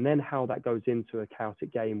 and then how that goes into a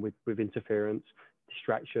chaotic game with interference,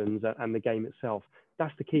 distractions, and the game itself.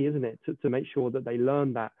 That's the key, isn't it? To make sure that they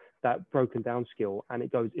learn that broken down skill and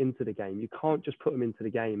it goes into the game. You can't just put them into the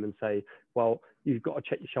game and say, well, you've got to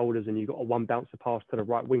check your shoulders and you've got a one bouncer pass to the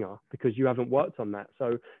right winger, because you haven't worked on that.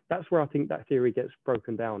 So that's where I think that theory gets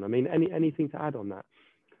broken down. I mean, anything to add on that?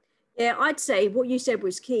 Yeah, I'd say what you said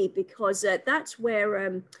was key, because that's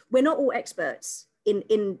where we're not all experts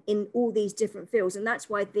in all these different fields. And that's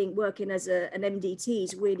why I think working as an MDT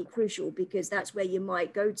is really crucial, because that's where you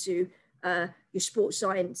might go to your sports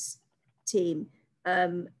science team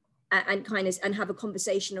and have a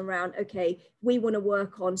conversation around, okay, we want to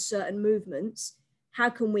work on certain movements. How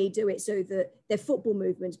can we do it so that they're football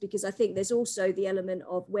movements? Because I think there's also the element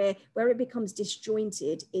of where it becomes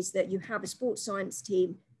disjointed is that you have a sports science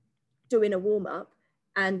team doing a warm-up,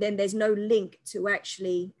 and then there's no link to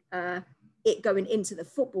actually it going into the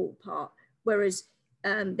football part. Whereas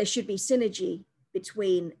there should be synergy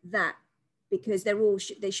between that, because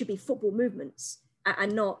they should be football movements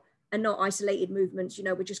and not isolated movements. You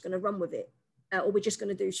know, we're just going to run with it, or we're just going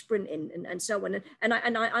to do sprinting and so on. And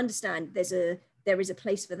I understand there is a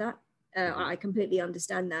place for that. I completely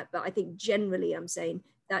understand that, but I think generally I'm saying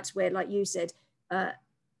that's where, like you said,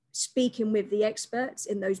 speaking with the experts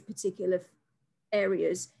in those particular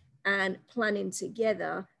areas and planning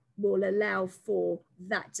together will allow for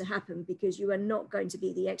that to happen, because you are not going to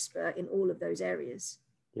be the expert in all of those areas.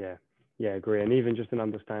 Yeah, agree. And even just an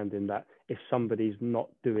understanding that if somebody's not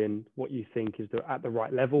doing what you think is at the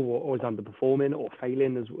right level, or is underperforming or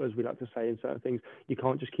failing, as we like to say in certain things. You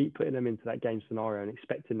can't just keep putting them into that game scenario and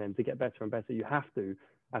expecting them to get better and better. You have to,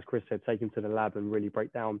 as Chris said, take them to the lab and really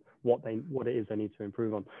break down what it is they need to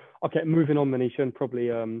improve on. Okay, moving on, Manisha, and probably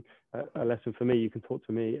a lesson for me. You can talk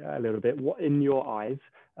to me a little bit. What, in your eyes,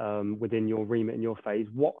 within your remit and your phase,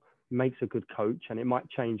 what makes a good coach? And it might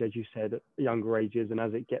change, as you said, at younger ages and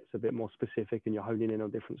as it gets a bit more specific and you're honing in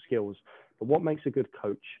on different skills. But what makes a good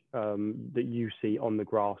coach that you see on the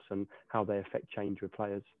grass, and how they affect change with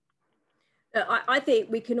players? I think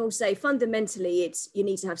we can all say fundamentally you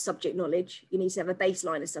need to have subject knowledge. You need to have a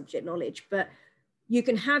baseline of subject knowledge, but you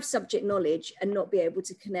can have subject knowledge and not be able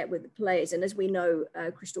to connect with the players. And as we know,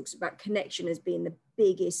 Chris talks about connection as being the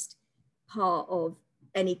biggest part of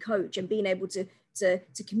any coach, and being able to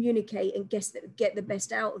communicate and get the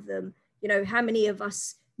best out of them. You know, how many of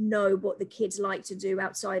us know what the kids like to do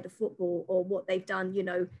outside of football, or what they've done, you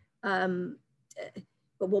know,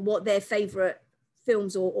 but what their favorite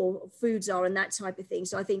films or foods are, and that type of thing.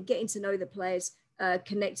 So I think getting to know the players,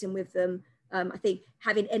 connecting with them, I think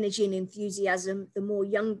having energy and enthusiasm.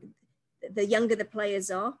 The younger the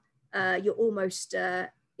players are, you're almost,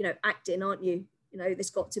 you know, acting, aren't you? You know,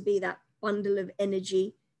 there's got to be that bundle of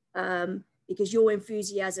energy, because your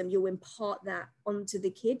enthusiasm, you'll impart that onto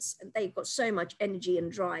the kids, and they've got so much energy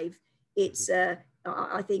and drive. It's,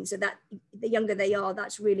 I think, so that the younger they are,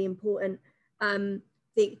 that's really important.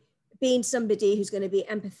 Being somebody who's going to be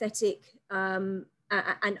empathetic and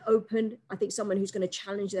open. I think someone who's going to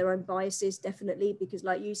challenge their own biases, definitely, because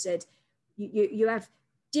like you said, you have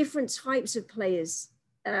different types of players,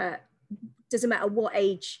 doesn't matter what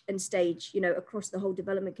age and stage, you know, across the whole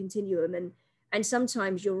development continuum. And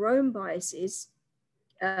sometimes your own biases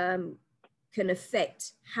can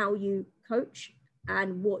affect how you coach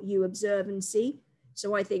and what you observe and see.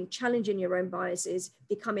 So I think challenging your own biases,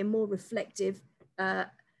 becoming more reflective,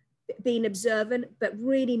 being observant, but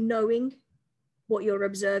really knowing what you're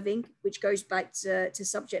observing, which goes back to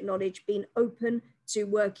subject knowledge, being open to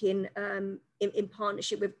working in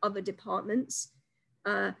partnership with other departments,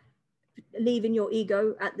 leaving your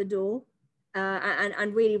ego at the door,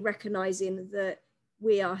 and really recognizing that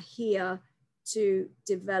we are here to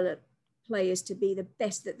develop players to be the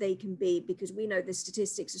best that they can be, because we know the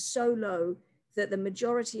statistics are so low that the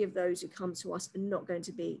majority of those who come to us are not going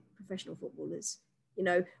to be professional footballers. You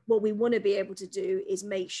know, what we want to be able to do is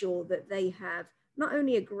make sure that they have not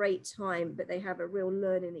only a great time, but they have a real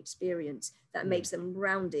learning experience that makes them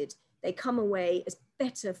rounded. They come away as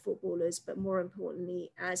better footballers, but more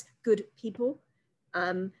importantly, as good people.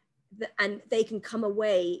 And they can come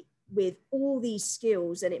away with all these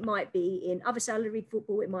skills, and it might be in other salaried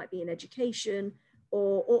football, it might be in education,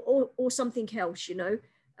 or something else, you know.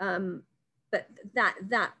 But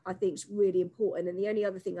that I think is really important. And the only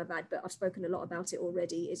other thing I've had, but I've spoken a lot about it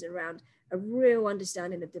already, is around a real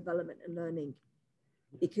understanding of development and learning.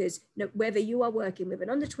 Because whether you are working with an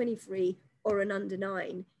under 23 or an under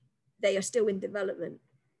 9, they are still in development,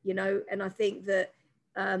 you know. And I think that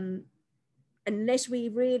unless we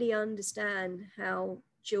really understand how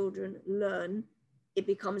children learn, it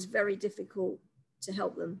becomes very difficult to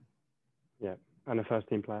help them. Yeah, and a first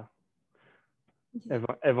team player.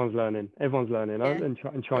 Everyone's learning,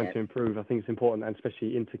 and trying to improve. I think it's important, and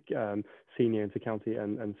especially into senior, into county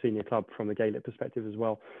and senior club from the Gaelic perspective as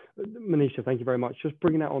well. Manisha, thank you very much. Just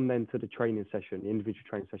bringing that on then to the training session, the individual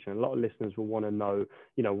training session. A lot of listeners will want to know,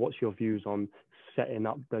 you know, what's your views on setting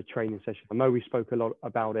up the training session? I know we spoke a lot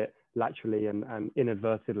about it laterally and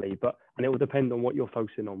inadvertently, and it will depend on what you're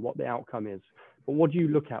focusing on, what the outcome is. But what do you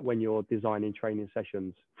look at when you're designing training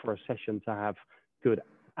sessions for a session to have good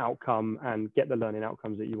outcome and get the learning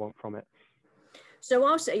outcomes that you want from it? So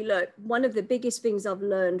I'll say, look, one of the biggest things I've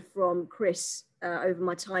learned from Chris over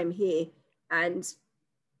my time here, and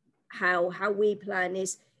how we plan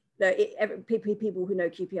is, people who know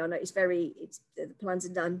QPR know the plans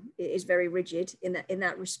are done. It is very rigid in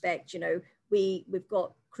that respect. You know, we've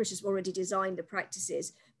got, Chris has already designed the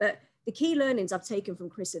practices, but the key learnings I've taken from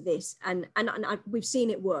Chris are this, and we've seen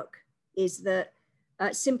it work, is that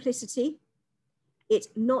simplicity. It's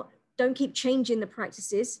not, don't keep changing the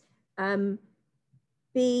practices.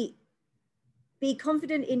 Be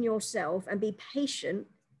confident in yourself and be patient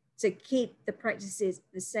to keep the practices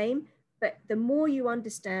the same. But the more you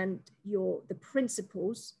understand the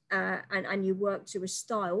principles and you work to a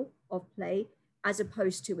style of play as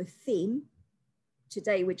opposed to a theme.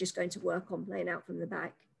 Today we're just going to work on playing out from the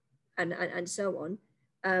back and so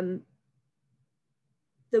on.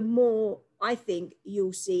 The more I think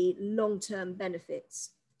you'll see long-term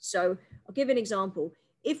benefits. So I'll give an example.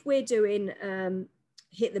 If we're doing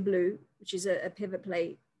hit the blue, which is a pivot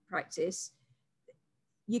play practice,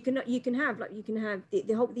 you can have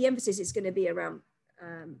the emphasis is going to be around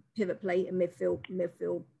pivot play and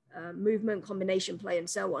midfield movement, combination play, and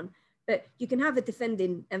so on. But you can have a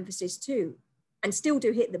defending emphasis too, and still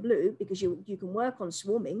do hit the blue, because you can work on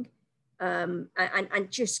swarming, and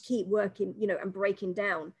just keep working, and breaking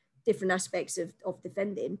down different aspects of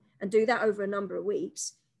defending, and do that over a number of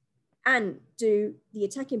weeks, and do the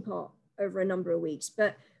attacking part over a number of weeks.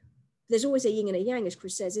 But there's always a yin and a yang, as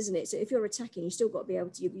Chris says, isn't it? So if you're attacking, you still got to be able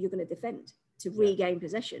to, you're going to defend to regain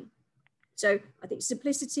possession. So I think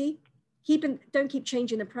simplicity, don't keep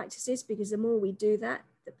changing the practices, because the more we do that,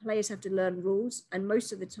 the players have to learn rules. And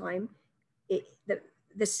most of the time,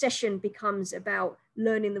 the session becomes about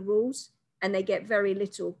learning the rules, and they get very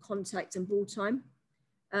little contact and ball time.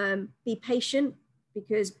 Be patient,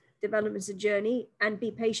 because development's a journey, and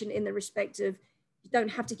be patient in the respect of you don't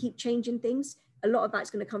have to keep changing things. A lot of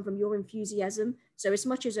that's going to come from your enthusiasm. So as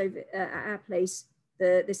much as over at our place,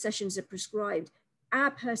 the sessions are prescribed,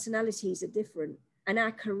 our personalities are different, and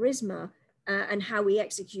our charisma and how we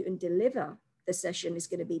execute and deliver the session is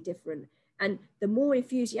going to be different. And the more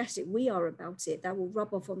enthusiastic we are about it, that will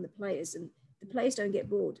rub off on the players, and the players don't get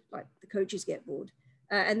bored, like the coaches get bored.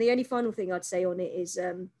 And the only final thing I'd say on it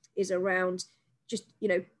is around just,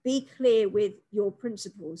 be clear with your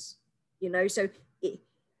principles, so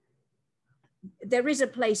there is a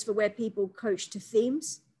place for where people coach to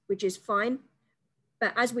themes, which is fine.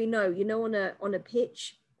 But as we know, on a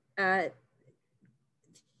pitch, they're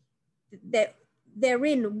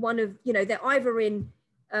in one of, they're either in,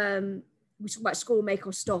 we talk about score, make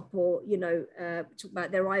or stop, or, talk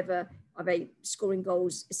about they're either scoring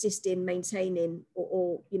goals, assisting, maintaining,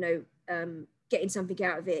 or getting something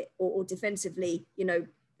out of it, or defensively,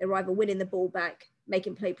 they're either winning the ball back,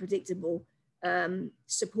 making play predictable,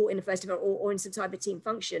 supporting the first defender, or in some type of team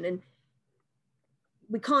function. And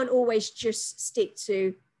we can't always just stick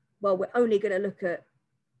to, well, we're only going to look at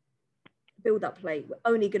build-up play.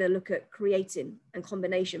 We're only going to look at creating and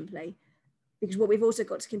combination play, because what we've also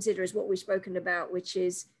got to consider is what we've spoken about, which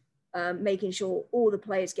is making sure all the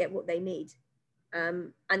players get what they need.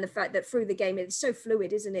 And the fact that through the game, it's so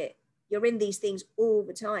fluid, isn't it? You're in these things all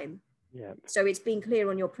the time. Yeah. So it's being clear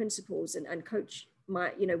on your principles, and coach,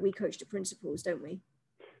 we coach the principles, don't we?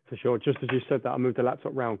 For sure. Just as you said that, I moved the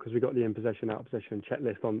laptop round because we got the in possession, out of possession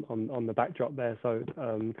checklist on the backdrop there. So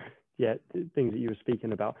things that you were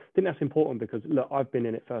speaking about. I think that's important, because look, I've been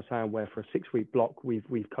in it firsthand, where for a 6-week block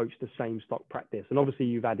we've coached the same stock practice, and obviously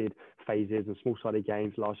you've added phases and small-sided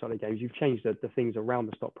games, large-sided games. You've changed the things around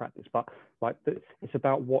the stock practice, but it's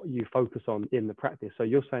about what you focus on in the practice. So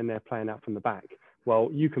you're saying they're playing out from the back. Well,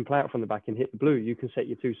 you can play out from the back and hit the blue. You can set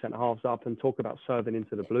your 2 centre halves up and talk about serving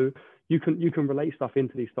into the blue. You can relate stuff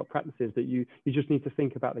into these stock practices that you just need to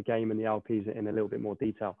think about the game and the LPs in a little bit more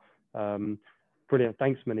detail. Brilliant.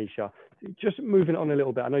 Thanks, Manisha. Just moving on a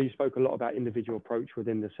little bit, I know you spoke a lot about individual approach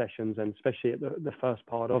within the sessions, and especially at the first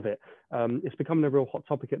part of it. It's becoming a real hot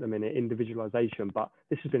topic at the minute, individualization, but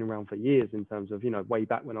this has been around for years in terms of, way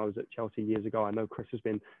back when I was at Chelsea years ago. I know Chris has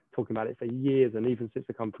been talking about it for years, and even since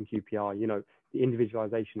I come from QPR, the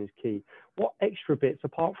individualization is key. What extra bits,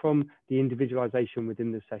 apart from the individualization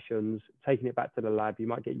within the sessions, taking it back to the lab, you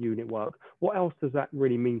might get unit work. What else does that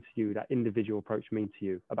really mean to you, that individual approach mean to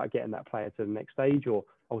you about getting that player to the next stage or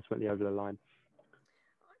ultimately over the line?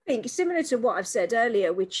 I think similar to what I've said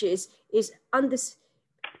earlier, which is we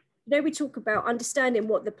talk about understanding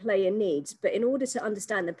what the player needs, but in order to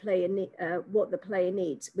understand what the player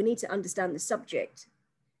needs, we need to understand the subject.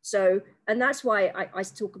 So, and that's why I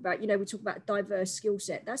talk about, we talk about diverse skill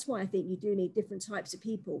set. That's why I think you do need different types of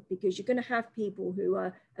people, because you're going to have people who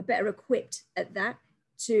are better equipped at that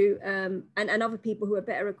and other people who are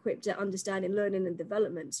better equipped at understanding learning and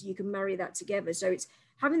development. So you can marry that together. So it's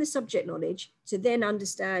having the subject knowledge to then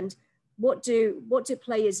understand what do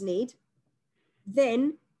players need,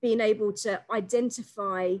 then being able to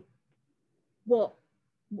identify what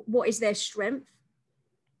is their strength.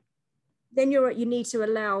 Then you need to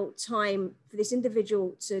allow time for this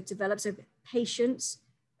individual to develop. So patience,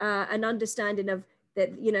 an understanding of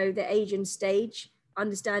that, the age and stage,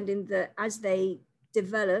 understanding that as they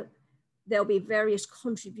develop, there'll be various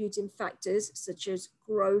contributing factors such as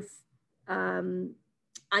growth,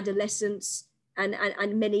 adolescence, and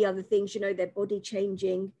many other things, their body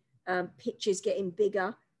changing, pitches getting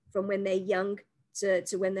bigger from when they're young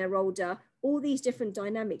to when they're older, all these different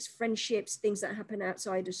dynamics, friendships, things that happen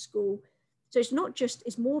outside of school. So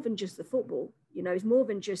it's more than just the football, it's more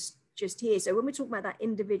than just here. So when we talk about that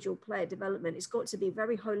individual player development, it's got to be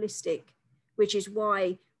very holistic, which is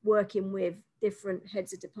why working with different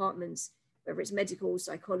heads of departments whether it's medical,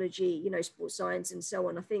 psychology, sports science, and so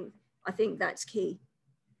on. I think that's key.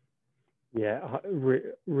 Yeah,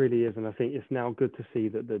 really is. And I think it's now good to see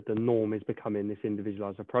that the norm is becoming this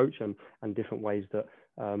individualized approach and different ways that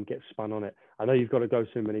get spun on it. I know you've got to go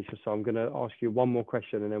soon, Manisha, so I'm going to ask you one more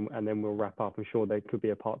question and then we'll wrap up. I'm sure there could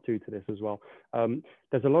be a part 2 to this as well.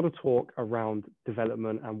 There's a lot of talk around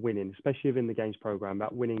development and winning, especially within the games program,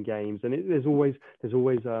 about winning games. And there's always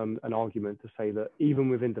an argument to say that even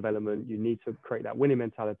within development, you need to create that winning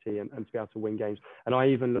mentality and to be able to win games. And I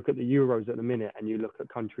even look at the Euros at the minute, and you look at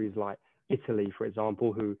countries like Italy, for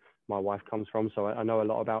example, who my wife comes from, so I know a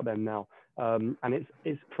lot about them now. And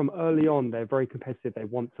it's from early on, they're very competitive. They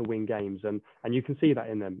want to win games, and you can see that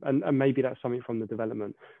in them. And maybe that's something from the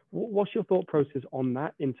development. What's your thought process on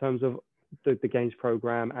that in terms of the games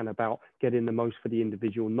program and about getting the most for the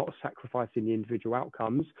individual, not sacrificing the individual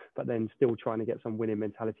outcomes, but then still trying to get some winning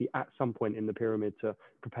mentality at some point in the pyramid to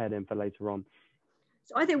prepare them for later on?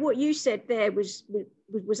 So I think what you said there was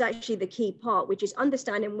actually the key part, which is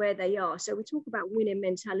understanding where they are. So we talk about winning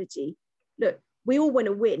mentality. Look, we all want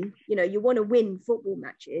to win. You want to win football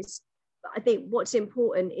matches. But I think what's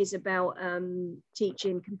important is about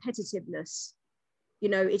teaching competitiveness.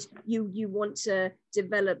 It's you want to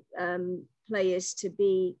develop players to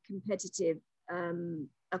be competitive,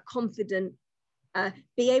 confident,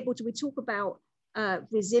 be able to. We talk about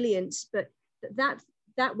resilience, but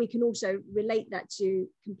that we can also relate that to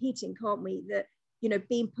competing, can't we? That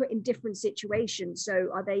being put in different situations. So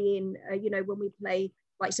are they in when we play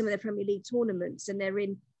like some of the Premier League tournaments, and they're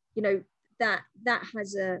in that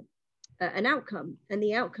has an outcome, and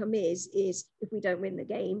the outcome is if we don't win the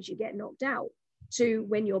games, you get knocked out. To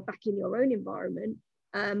when you're back in your own environment,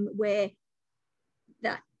 where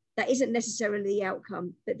that isn't necessarily the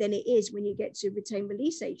outcome, but then it is when you get to retain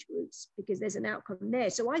release age groups, because there's an outcome there.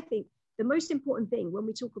 So I think the most important thing when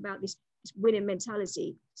we talk about this winning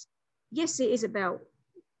mentality, yes, it is about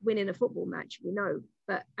winning a football match, we know,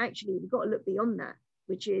 but actually we've got to look beyond that,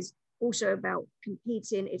 which is also about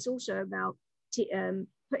competing. It's also about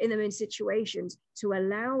putting them in situations to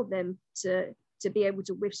allow them to be able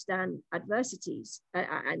to withstand adversities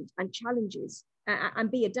and challenges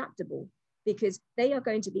and be adaptable, because they are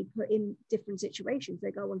going to be put in different situations.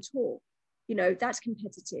 They go on tour, that's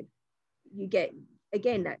competitive. You get,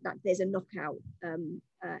 again, that there's a knockout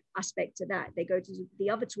aspect to that. They go to the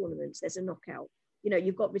other tournaments, there's a knockout.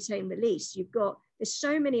 You've got retain release. There's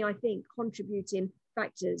so many, I think, contributing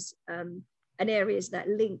factors and areas that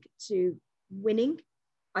link to winning.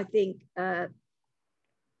 I think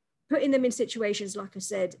putting them in situations, like I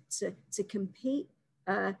said, to compete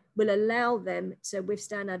will allow them to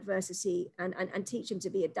withstand adversity and teach them to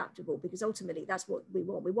be adaptable, because ultimately that's what we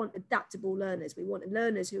want. We want adaptable learners. We want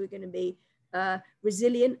learners who are going to be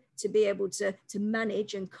resilient, to be able to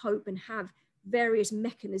manage and cope and have various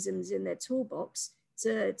mechanisms in their toolbox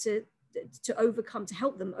to overcome, to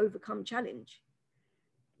help them overcome challenge.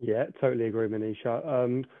 Yeah, totally agree,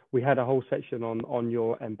 Manisha. We had a whole section on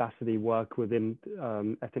your ambassador work within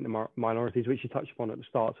ethnic minorities, which you touched upon at the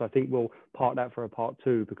start. So I think we'll park that for a part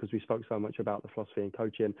 2, because we spoke so much about the philosophy and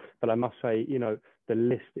coaching. But I must say, the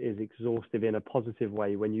list is exhaustive in a positive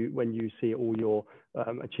way when you see all your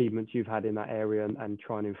achievements you've had in that area and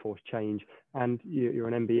trying to enforce change. And you're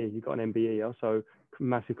an MBE, you've got an MBE, so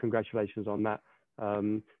massive congratulations on that.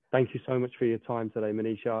 Thank you so much for your time today,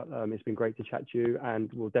 Manisha. It's been great to chat to you,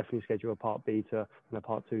 and we'll definitely schedule a part B and a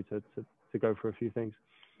part 2 to go through a few things.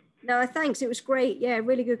 No, thanks. It was great. Yeah,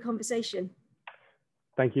 really good conversation.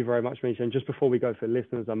 Thank you very much, Manisha. And just before we go for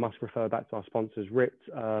listeners, I must refer back to our sponsors, RIPT.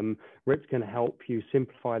 RIPT can help you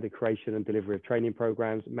simplify the creation and delivery of training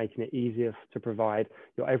programs, making it easier to provide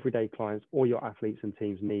your everyday clients or your athletes and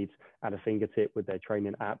teams' needs at a fingertip with their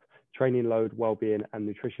training app. Training load, well-being and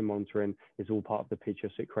nutrition monitoring is all part of the picture,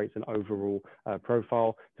 so it creates an overall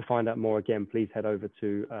profile. To find out more, again, please head over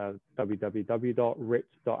to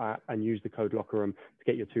www.ript.app and use the code LOCKERROOM to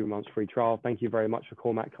get your 2 months free trial. Thank you very much for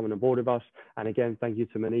Cormac coming on board with us. And again, thank you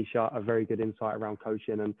to Manisha, a very good insight around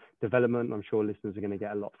coaching and development. I'm sure listeners are going to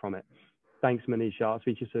get a lot from it. Thanks, Manisha. I'll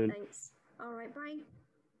speak to you soon. Thanks. All right, bye.